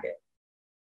that track is.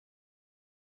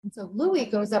 And so Louis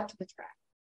goes up to the track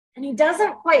and he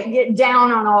doesn't quite get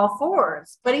down on all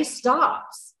fours, but he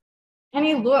stops and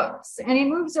he looks and he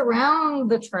moves around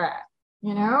the track,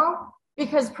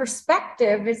 because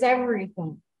perspective is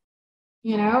everything.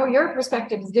 Your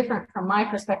perspective is different from my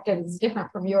perspective, is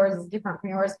different from yours, is different from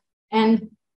yours.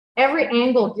 And every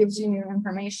angle gives you new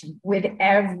information with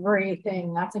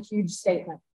everything. That's a huge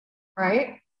statement,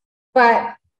 right?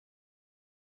 But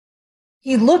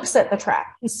he looks at the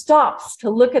track. He stops to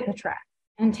look at the track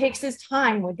and takes his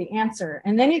time with the answer.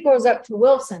 And then he goes up to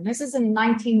Wilson. This is in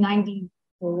 1994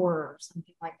 or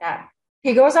something like that.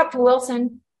 He goes up to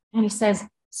Wilson and he says,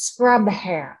 scrub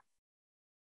hair.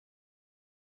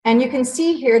 And you can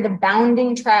see here the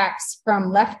bounding tracks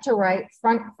from left to right,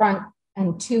 front,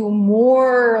 and two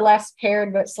more or less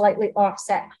paired but slightly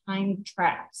offset hind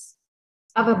tracks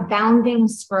of a bounding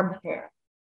scrub hair.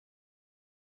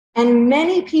 And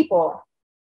many people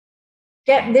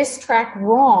get this track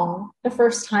wrong the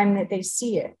first time that they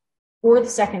see it, or the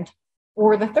second,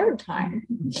 or the third time,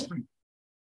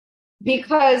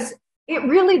 because it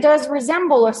really does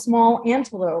resemble a small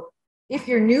antelope if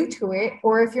you're new to it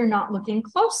or if you're not looking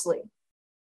closely.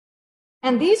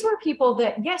 And these were people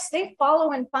that, yes, they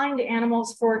follow and find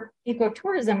animals for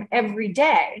ecotourism every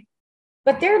day,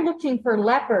 but they're looking for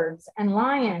leopards and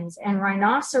lions and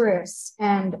rhinoceros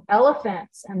and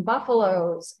elephants and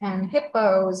buffaloes and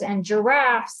hippos and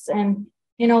giraffes and,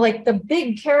 you know, like the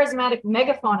big charismatic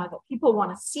megafauna that people want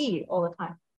to see all the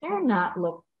time. They're not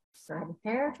looking for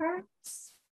bear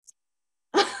tracks.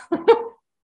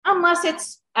 Unless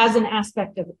it's as an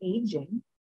aspect of aging.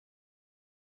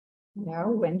 You know,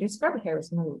 when do scrub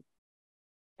hairs move?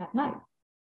 At night.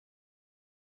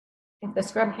 If the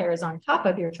scrub hair is on top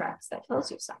of your tracks, that tells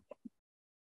you something.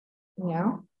 You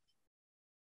know?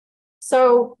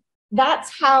 So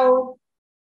that's how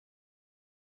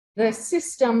the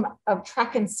system of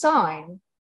track and sign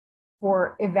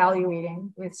for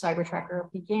evaluating with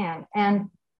CyberTracker began. And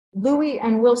Louis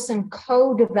and Wilson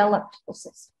co-developed the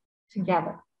system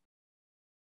together.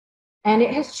 And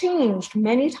it has changed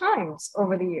many times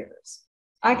over the years.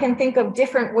 I can think of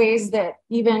different ways that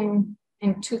even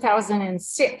in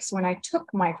 2006, when I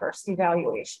took my first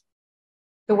evaluation,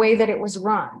 the way that it was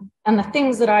run and the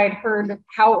things that I had heard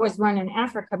how it was run in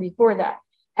Africa before that.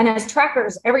 And as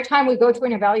trackers, every time we go to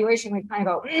an evaluation, we kind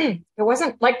of go, it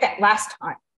wasn't like that last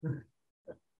time.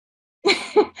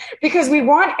 Because we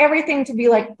want everything to be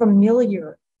like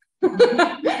familiar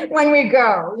when we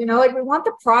go, you know, like we want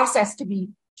the process to be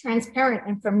transparent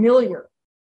and familiar.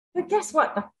 But guess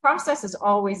what? The process is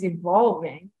always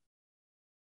evolving.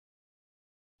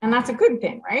 And that's a good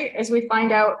thing, right? As we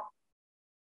find out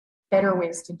better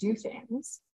ways to do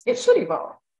things, it should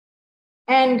evolve.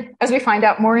 And as we find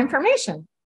out more information,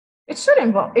 it should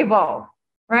evolve,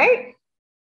 right?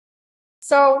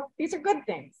 So these are good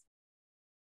things.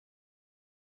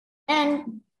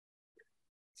 And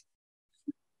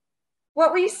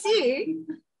what we see,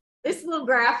 this little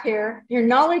graph here, your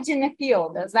knowledge in the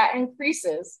field, as that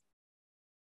increases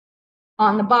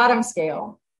on the bottom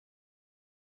scale.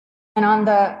 And on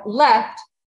the left,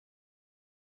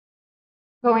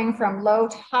 going from low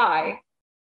to high,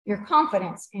 your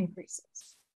confidence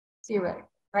increases, theoretically,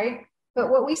 right? But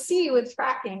what we see with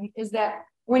tracking is that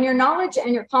when your knowledge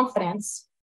and your confidence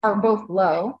are both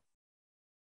low,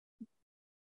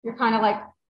 you're kind of like,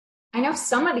 I know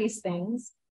some of these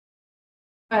things,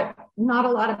 but not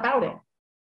a lot about it.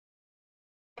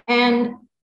 And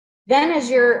then as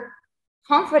your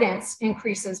confidence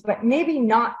increases, but maybe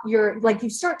not your, like you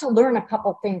start to learn a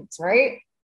couple things, right?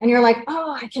 And you're like,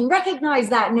 oh, I can recognize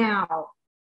that now.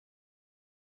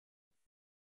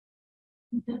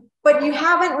 But you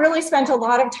haven't really spent a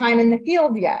lot of time in the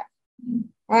field yet,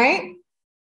 right?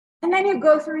 And then you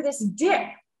go through this dip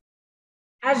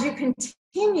as you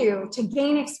continue to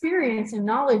gain experience and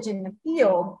knowledge in the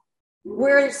field,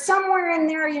 where somewhere in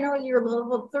there, you know, you're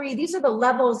level 3, these are the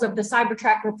levels of the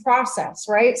CyberTracker process,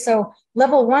 right? So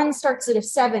level 1 starts at a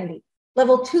 70,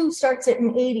 level 2 starts at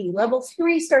an 80, level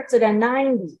 3 starts at a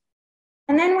 90.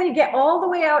 And then when you get all the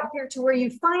way out here to where you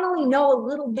finally know a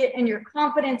little bit and your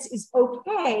confidence is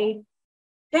okay,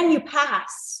 then you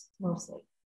pass mostly.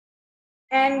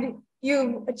 And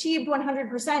you've achieved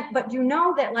 100%, but you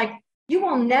know that like, you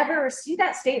will never see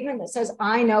that statement that says,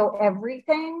 I know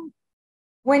everything.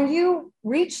 When you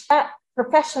reach that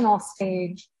professional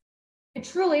stage, it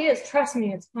truly is, trust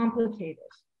me, it's complicated,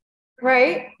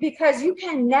 right? Because you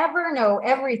can never know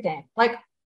everything. Like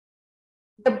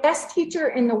the best teacher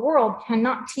in the world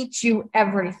cannot teach you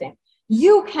everything.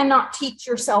 You cannot teach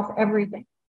yourself everything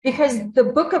because the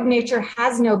book of nature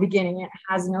has no beginning, it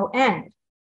has no end,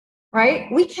 right?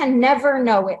 We can never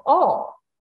know it all.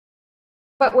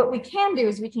 But what we can do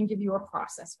is we can give you a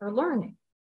process for learning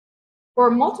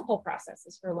or multiple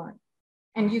processes for learning.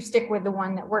 And you stick with the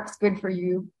one that works good for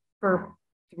you for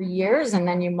 3 years, and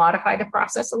then you modify the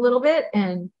process a little bit,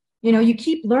 and you know, you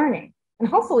keep learning, and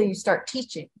hopefully you start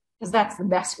teaching, because that's the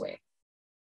best way.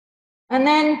 And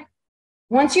then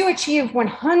once you achieve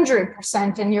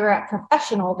 100% and you're at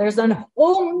professional, there's a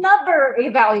whole nother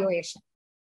evaluation.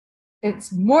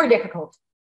 It's more difficult.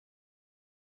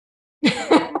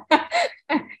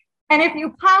 And if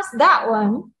you pass that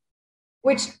one,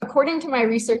 which according to my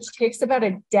research takes about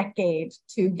a decade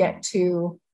to get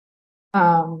to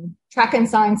track and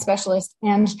sign specialist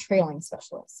and trailing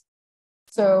specialist.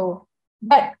 So,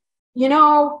 but you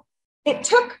know, it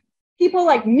took people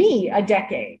like me a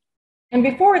decade. And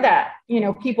before that, you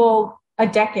know, people a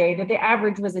decade, the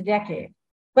average was a decade.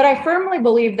 But I firmly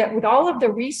believe that with all of the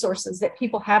resources that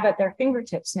people have at their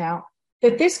fingertips now,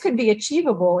 that this could be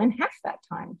achievable in half that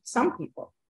time, some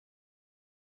people.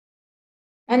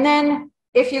 And then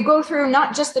if you go through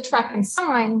not just the track and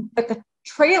sign, but the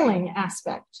trailing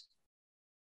aspect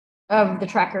of the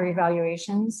tracker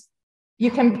evaluations,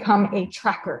 you can become a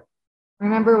tracker,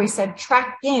 Remember, we said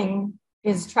tracking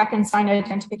is track and sign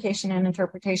identification and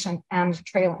interpretation and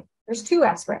trailing. There's two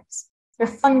aspects. They're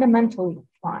fundamentally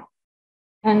fine.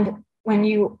 And when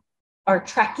you are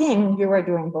tracking, you are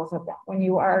doing both of them. When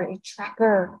you are a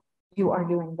tracker, you are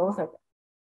doing both of them.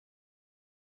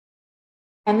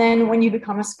 And then when you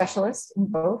become a specialist in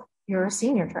both, you're a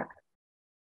senior tracker.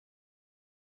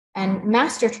 And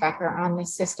master tracker on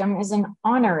this system is an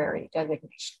honorary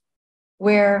designation,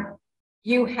 where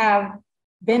you have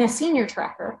been a senior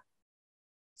tracker,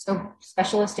 so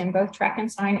specialist in both track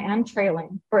and sign and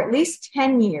trailing, for at least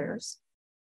 10 years,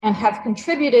 and have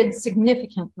contributed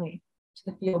significantly to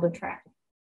the field of tracking,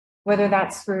 whether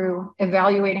that's through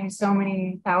evaluating so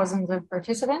many thousands of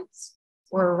participants,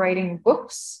 or writing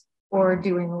books, or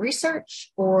doing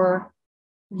research, or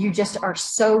you just are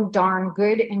so darn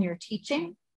good in your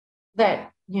teaching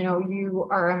that you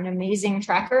are an amazing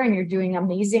tracker and you're doing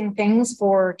amazing things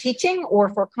for teaching or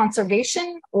for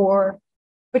conservation,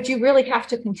 but you really have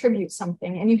to contribute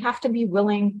something, and you have to be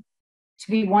willing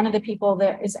to be one of the people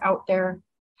that is out there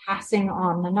passing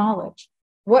on the knowledge.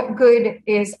 What good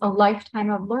is a lifetime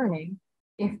of learning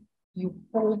if you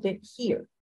hold it here?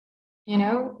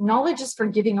 Knowledge is for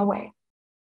giving away.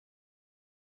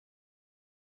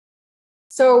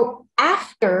 So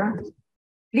after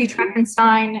the track and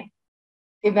sign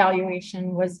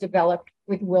evaluation was developed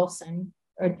with Wilson,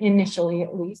 or initially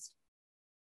at least,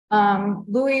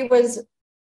 Louis was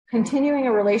continuing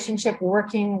a relationship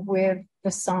working with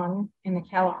the sun in the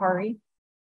Kalahari,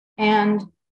 and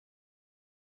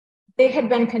they had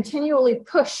been continually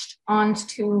pushed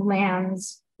onto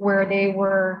lands where they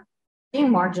were being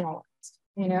marginalized.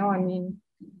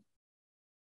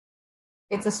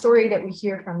 It's a story that we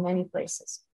hear from many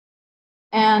places.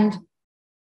 And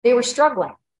they were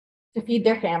struggling to feed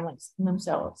their families and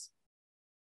themselves.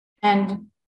 And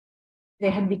they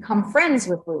had become friends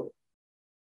with Louis.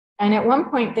 And at one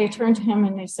point they turned to him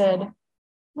and they said,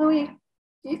 "Louis,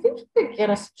 do you think you could get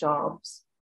us jobs?"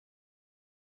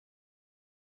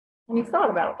 And he thought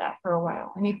about that for a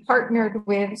while. And he partnered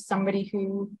with somebody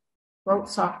who wrote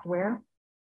software.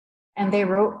 And they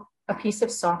wrote a piece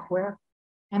of software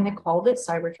and they called it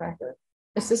CyberTracker.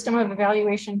 The system of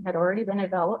evaluation had already been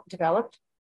developed,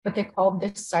 but they called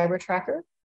this CyberTracker,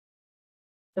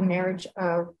 the marriage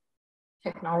of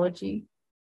technology,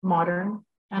 modern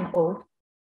and old,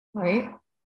 right?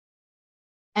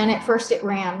 And at first it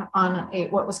ran on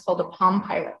what was called a Palm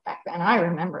Pilot back then. I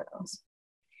remember those.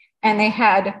 And they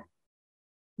had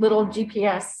little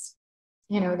GPS,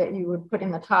 that you would put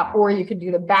in the top, or you could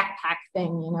do the backpack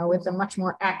thing, with a much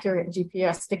more accurate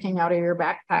GPS sticking out of your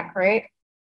backpack, right?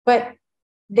 But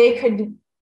they could,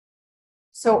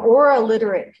 or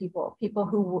illiterate people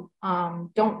who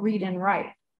don't read and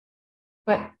write,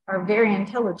 but are very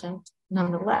intelligent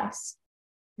nonetheless.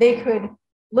 They could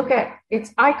look at,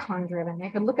 it's icon driven. They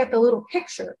could look at the little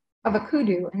picture of a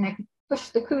kudu and they could push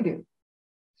the kudu.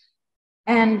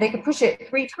 And they could push it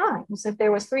 3 times if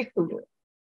there was 3 kudu.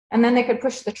 And then they could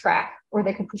push the track, or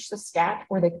they could push the scat,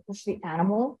 or they could push the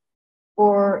animal,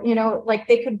 or,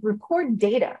 they could record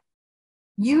data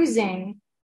using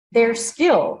their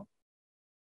skill.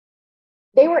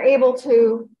 They were able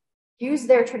to use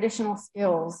their traditional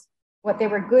skills, what they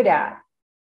were good at,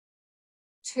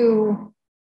 to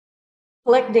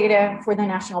collect data for the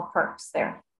national parks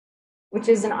there, which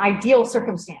is an ideal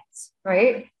circumstance,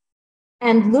 right?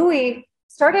 And Louis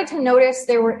started to notice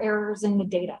there were errors in the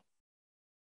data.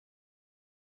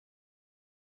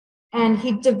 And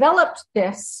he developed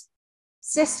this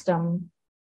system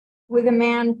with a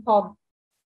man called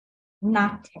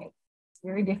Nate. It's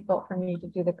very difficult for me to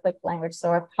do the click language,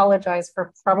 so I apologize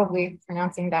for probably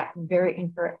pronouncing that very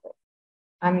incorrectly.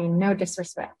 No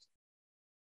disrespect.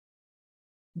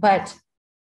 But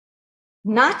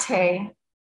Nate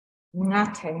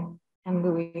and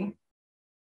Louis,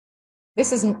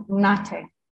 this is Nate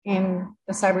in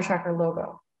the CyberTracker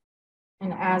logo.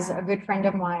 And as a good friend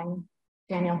of mine,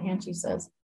 Daniel Hanchy, says,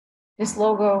 this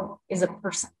logo is a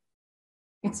person.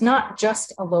 It's not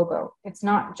just a logo. It's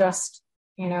not just,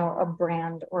 a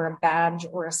brand or a badge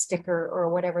or a sticker or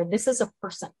whatever. This is a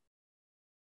person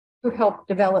who helped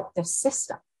develop this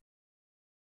system.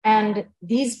 And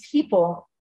these people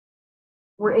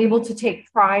were able to take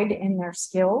pride in their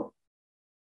skill.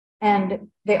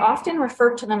 And they often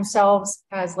refer to themselves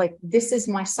as this is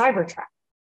my CyberTrack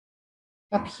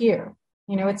up here.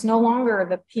 It's no longer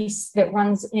the piece that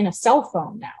runs in a cell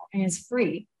phone now and is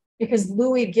free, because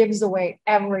Louis gives away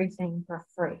everything for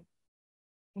free,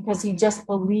 because he just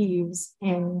believes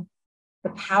in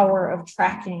the power of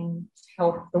tracking to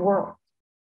help the world.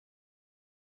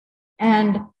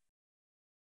 And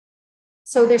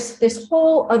So there's this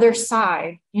whole other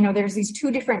side, there's these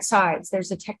two different sides. There's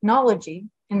the technology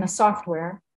in the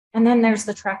software, and then there's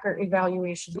the tracker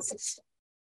evaluation system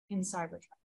in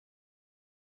Cybertrack.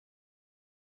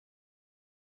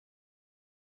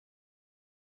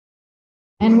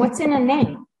 And what's in a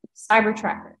name?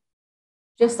 Cybertracker.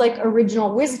 Just like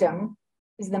original wisdom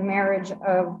is the marriage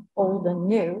of old and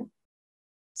new,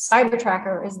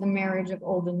 Cybertracker is the marriage of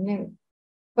old and new.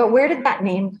 But where did that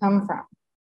name come from?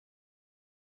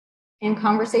 In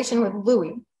conversation with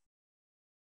Louis,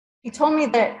 he told me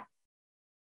that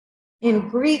in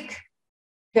Greek,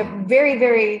 the very,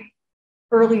 very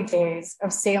early days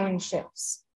of sailing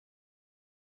ships,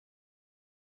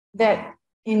 that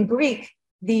in Greek,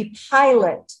 the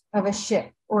pilot of a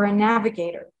ship or a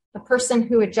navigator, the person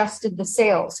who adjusted the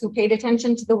sails, who paid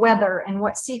attention to the weather and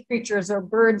what sea creatures or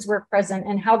birds were present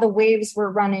and how the waves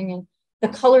were running and the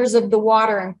colors of the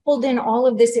water, and pulled in all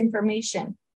of this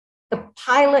information. The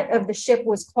pilot of the ship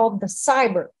was called the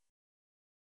cyber.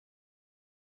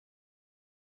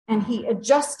 And he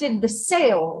adjusted the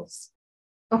sails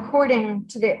according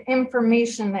to the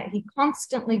information that he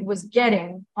constantly was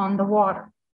getting on the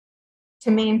water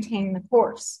to maintain the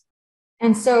course.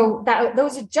 And so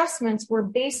those adjustments were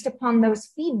based upon those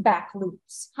feedback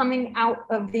loops coming out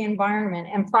of the environment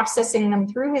and processing them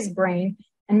through his brain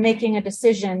and making a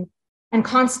decision and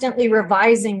constantly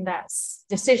revising that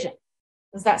decision.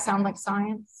 Does that sound like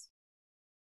science?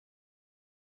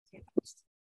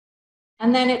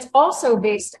 And then it's also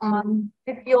based on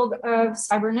the field of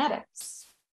cybernetics,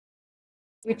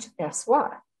 which, guess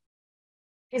what,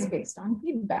 is based on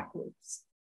feedback loops.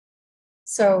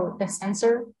 So the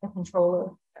sensor, the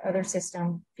controller, the other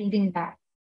system feeding back.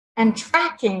 And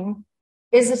tracking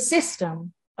is a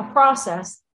system, a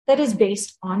process that is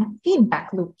based on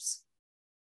feedback loops.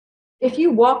 If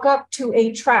you walk up to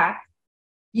a track,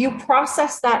 you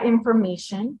process that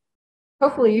information.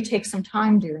 Hopefully you take some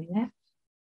time doing it.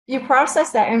 You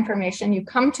process that information, you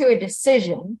come to a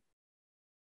decision,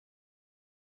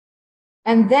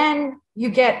 and then you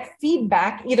get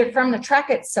feedback either from the track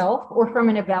itself or from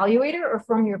an evaluator or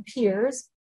from your peers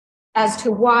as to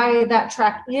why that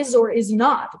track is or is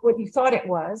not what you thought it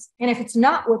was. And if it's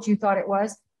not what you thought it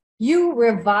was, you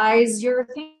revise your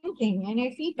thinking in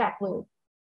a feedback loop.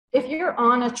 If you're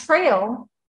on a trail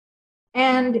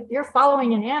and you're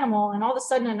following an animal and all of a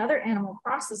sudden another animal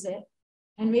crosses it,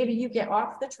 and maybe you get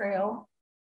off the trail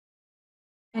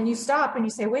and you stop and you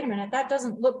say, wait a minute, that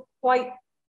doesn't look quite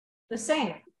the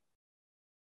same.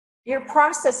 You're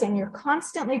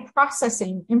constantly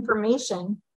processing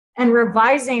information and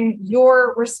revising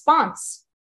your response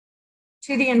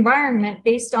to the environment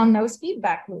based on those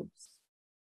feedback loops.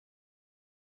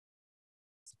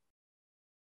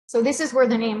 So this is where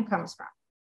the name comes from.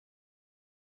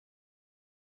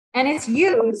 And it's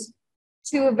used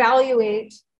to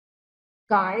evaluate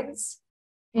guides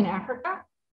in Africa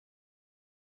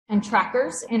and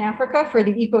trackers in Africa for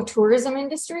the ecotourism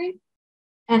industry,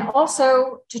 and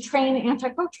also to train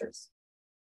anti-poachers.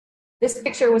 This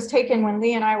picture was taken when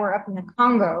Lee and I were up in the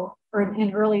Congo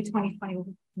in early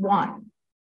 2021,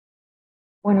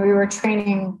 when we were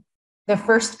training the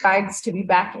first guides to be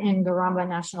back in Garamba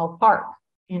National Park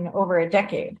in over a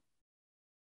decade.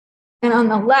 And on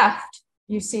the left,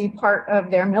 you see part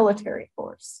of their military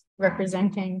force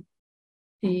representing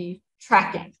the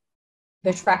tracking,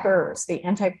 the trackers, the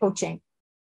anti-poaching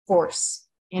force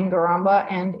in Garamba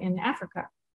and in Africa.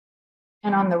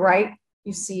 And on the right,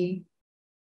 you see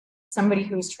somebody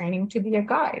who's training to be a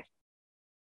guide,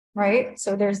 right?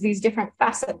 So there's these different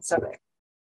facets of it.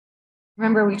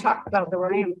 Remember, we talked about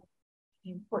the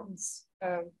importance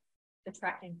of the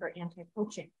tracking for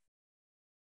anti-poaching,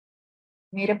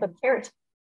 made up of keratin.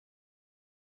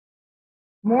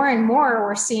 More and more,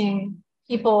 we're seeing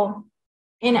people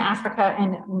in Africa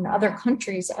and in other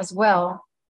countries as well,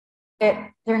 that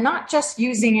they're not just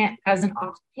using it as an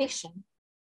occupation,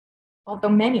 although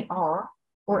many are,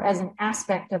 or as an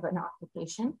aspect of an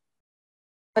occupation,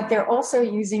 but they're also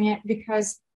using it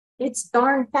because it's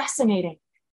darn fascinating.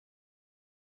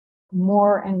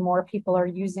 More and more people are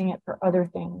using it for other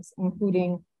things,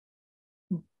 including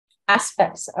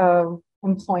aspects of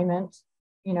employment,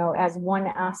 as one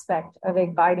aspect of a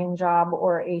guiding job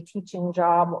or a teaching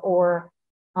job, or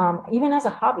even as a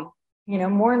hobby.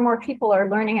 More and more people are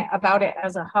learning about it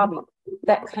as a hobby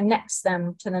that connects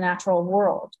them to the natural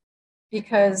world.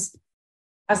 Because,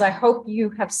 as I hope you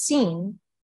have seen,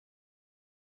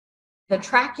 the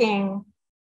tracking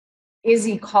is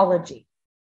ecology.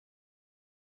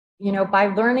 By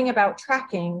learning about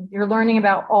tracking, you're learning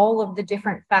about all of the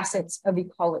different facets of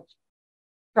ecology,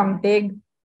 from big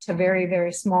to very,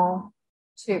 very small,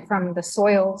 from the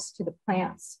soils to the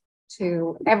plants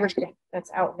to everything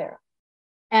that's out there.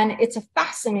 And it's a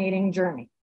fascinating journey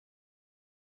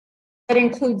that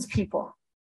includes people.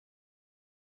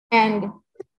 And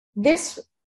this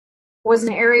was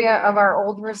an area of our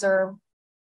old reserve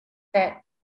that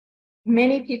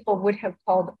many people would have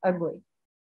called ugly.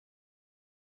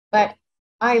 But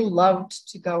I loved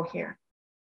to go here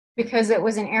because it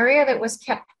was an area that was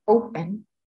kept open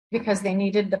because they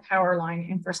needed the power line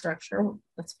infrastructure.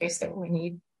 Let's face it, we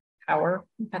need power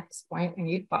at this point. We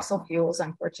need fossil fuels,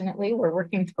 unfortunately. We're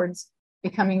working towards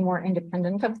becoming more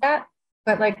independent of that.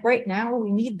 But like right now,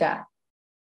 we need that.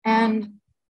 And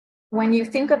when you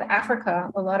think of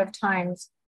Africa, a lot of times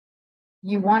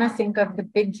you want to think of the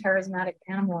big charismatic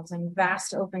animals and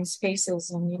vast open spaces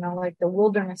and, you know, like the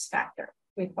wilderness factor,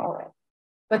 we call it.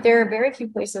 But there are very few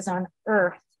places on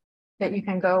Earth that you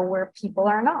can go where people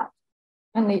are not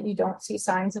and that you don't see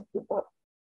signs of people.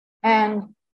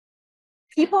 And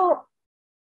people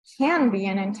can be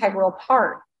an integral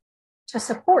part to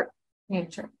support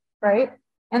nature, right?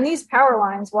 And these power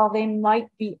lines, while they might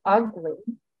be ugly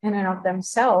in and of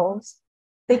themselves,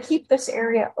 they keep this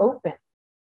area open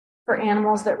for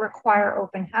animals that require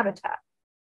open habitat,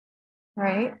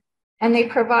 right? And they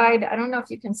provide, I don't know if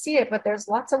you can see it, but there's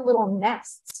lots of little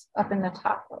nests up in the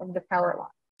top of the power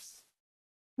lines,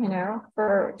 you know,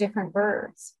 for different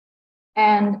birds.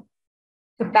 And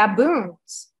the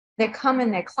baboons, they come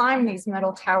and they climb these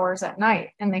metal towers at night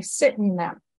and they sit in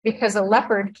them because a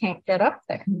leopard can't get up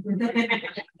there.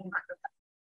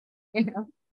 You know?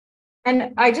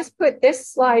 And I just put this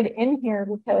slide in here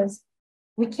because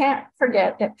we can't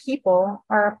forget that people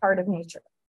are a part of nature,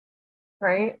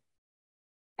 right?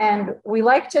 And we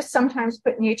like to sometimes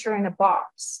put nature in a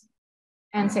box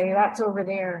and say that's over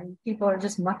there and people are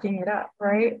just mucking it up,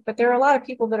 right? But there are a lot of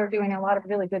people that are doing a lot of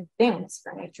really good things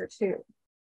for nature too.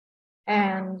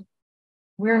 And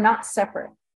we're not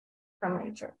separate from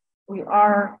nature. We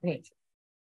are nature.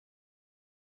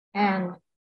 And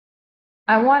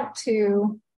I want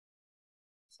to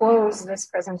close this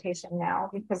presentation now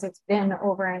because it's been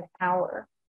over an hour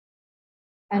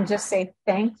and just say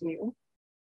thank you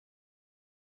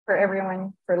for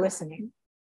everyone for listening.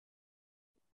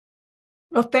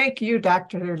 Well, thank you,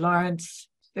 Dr. Lawrence.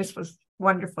 This was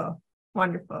wonderful,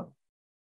 wonderful.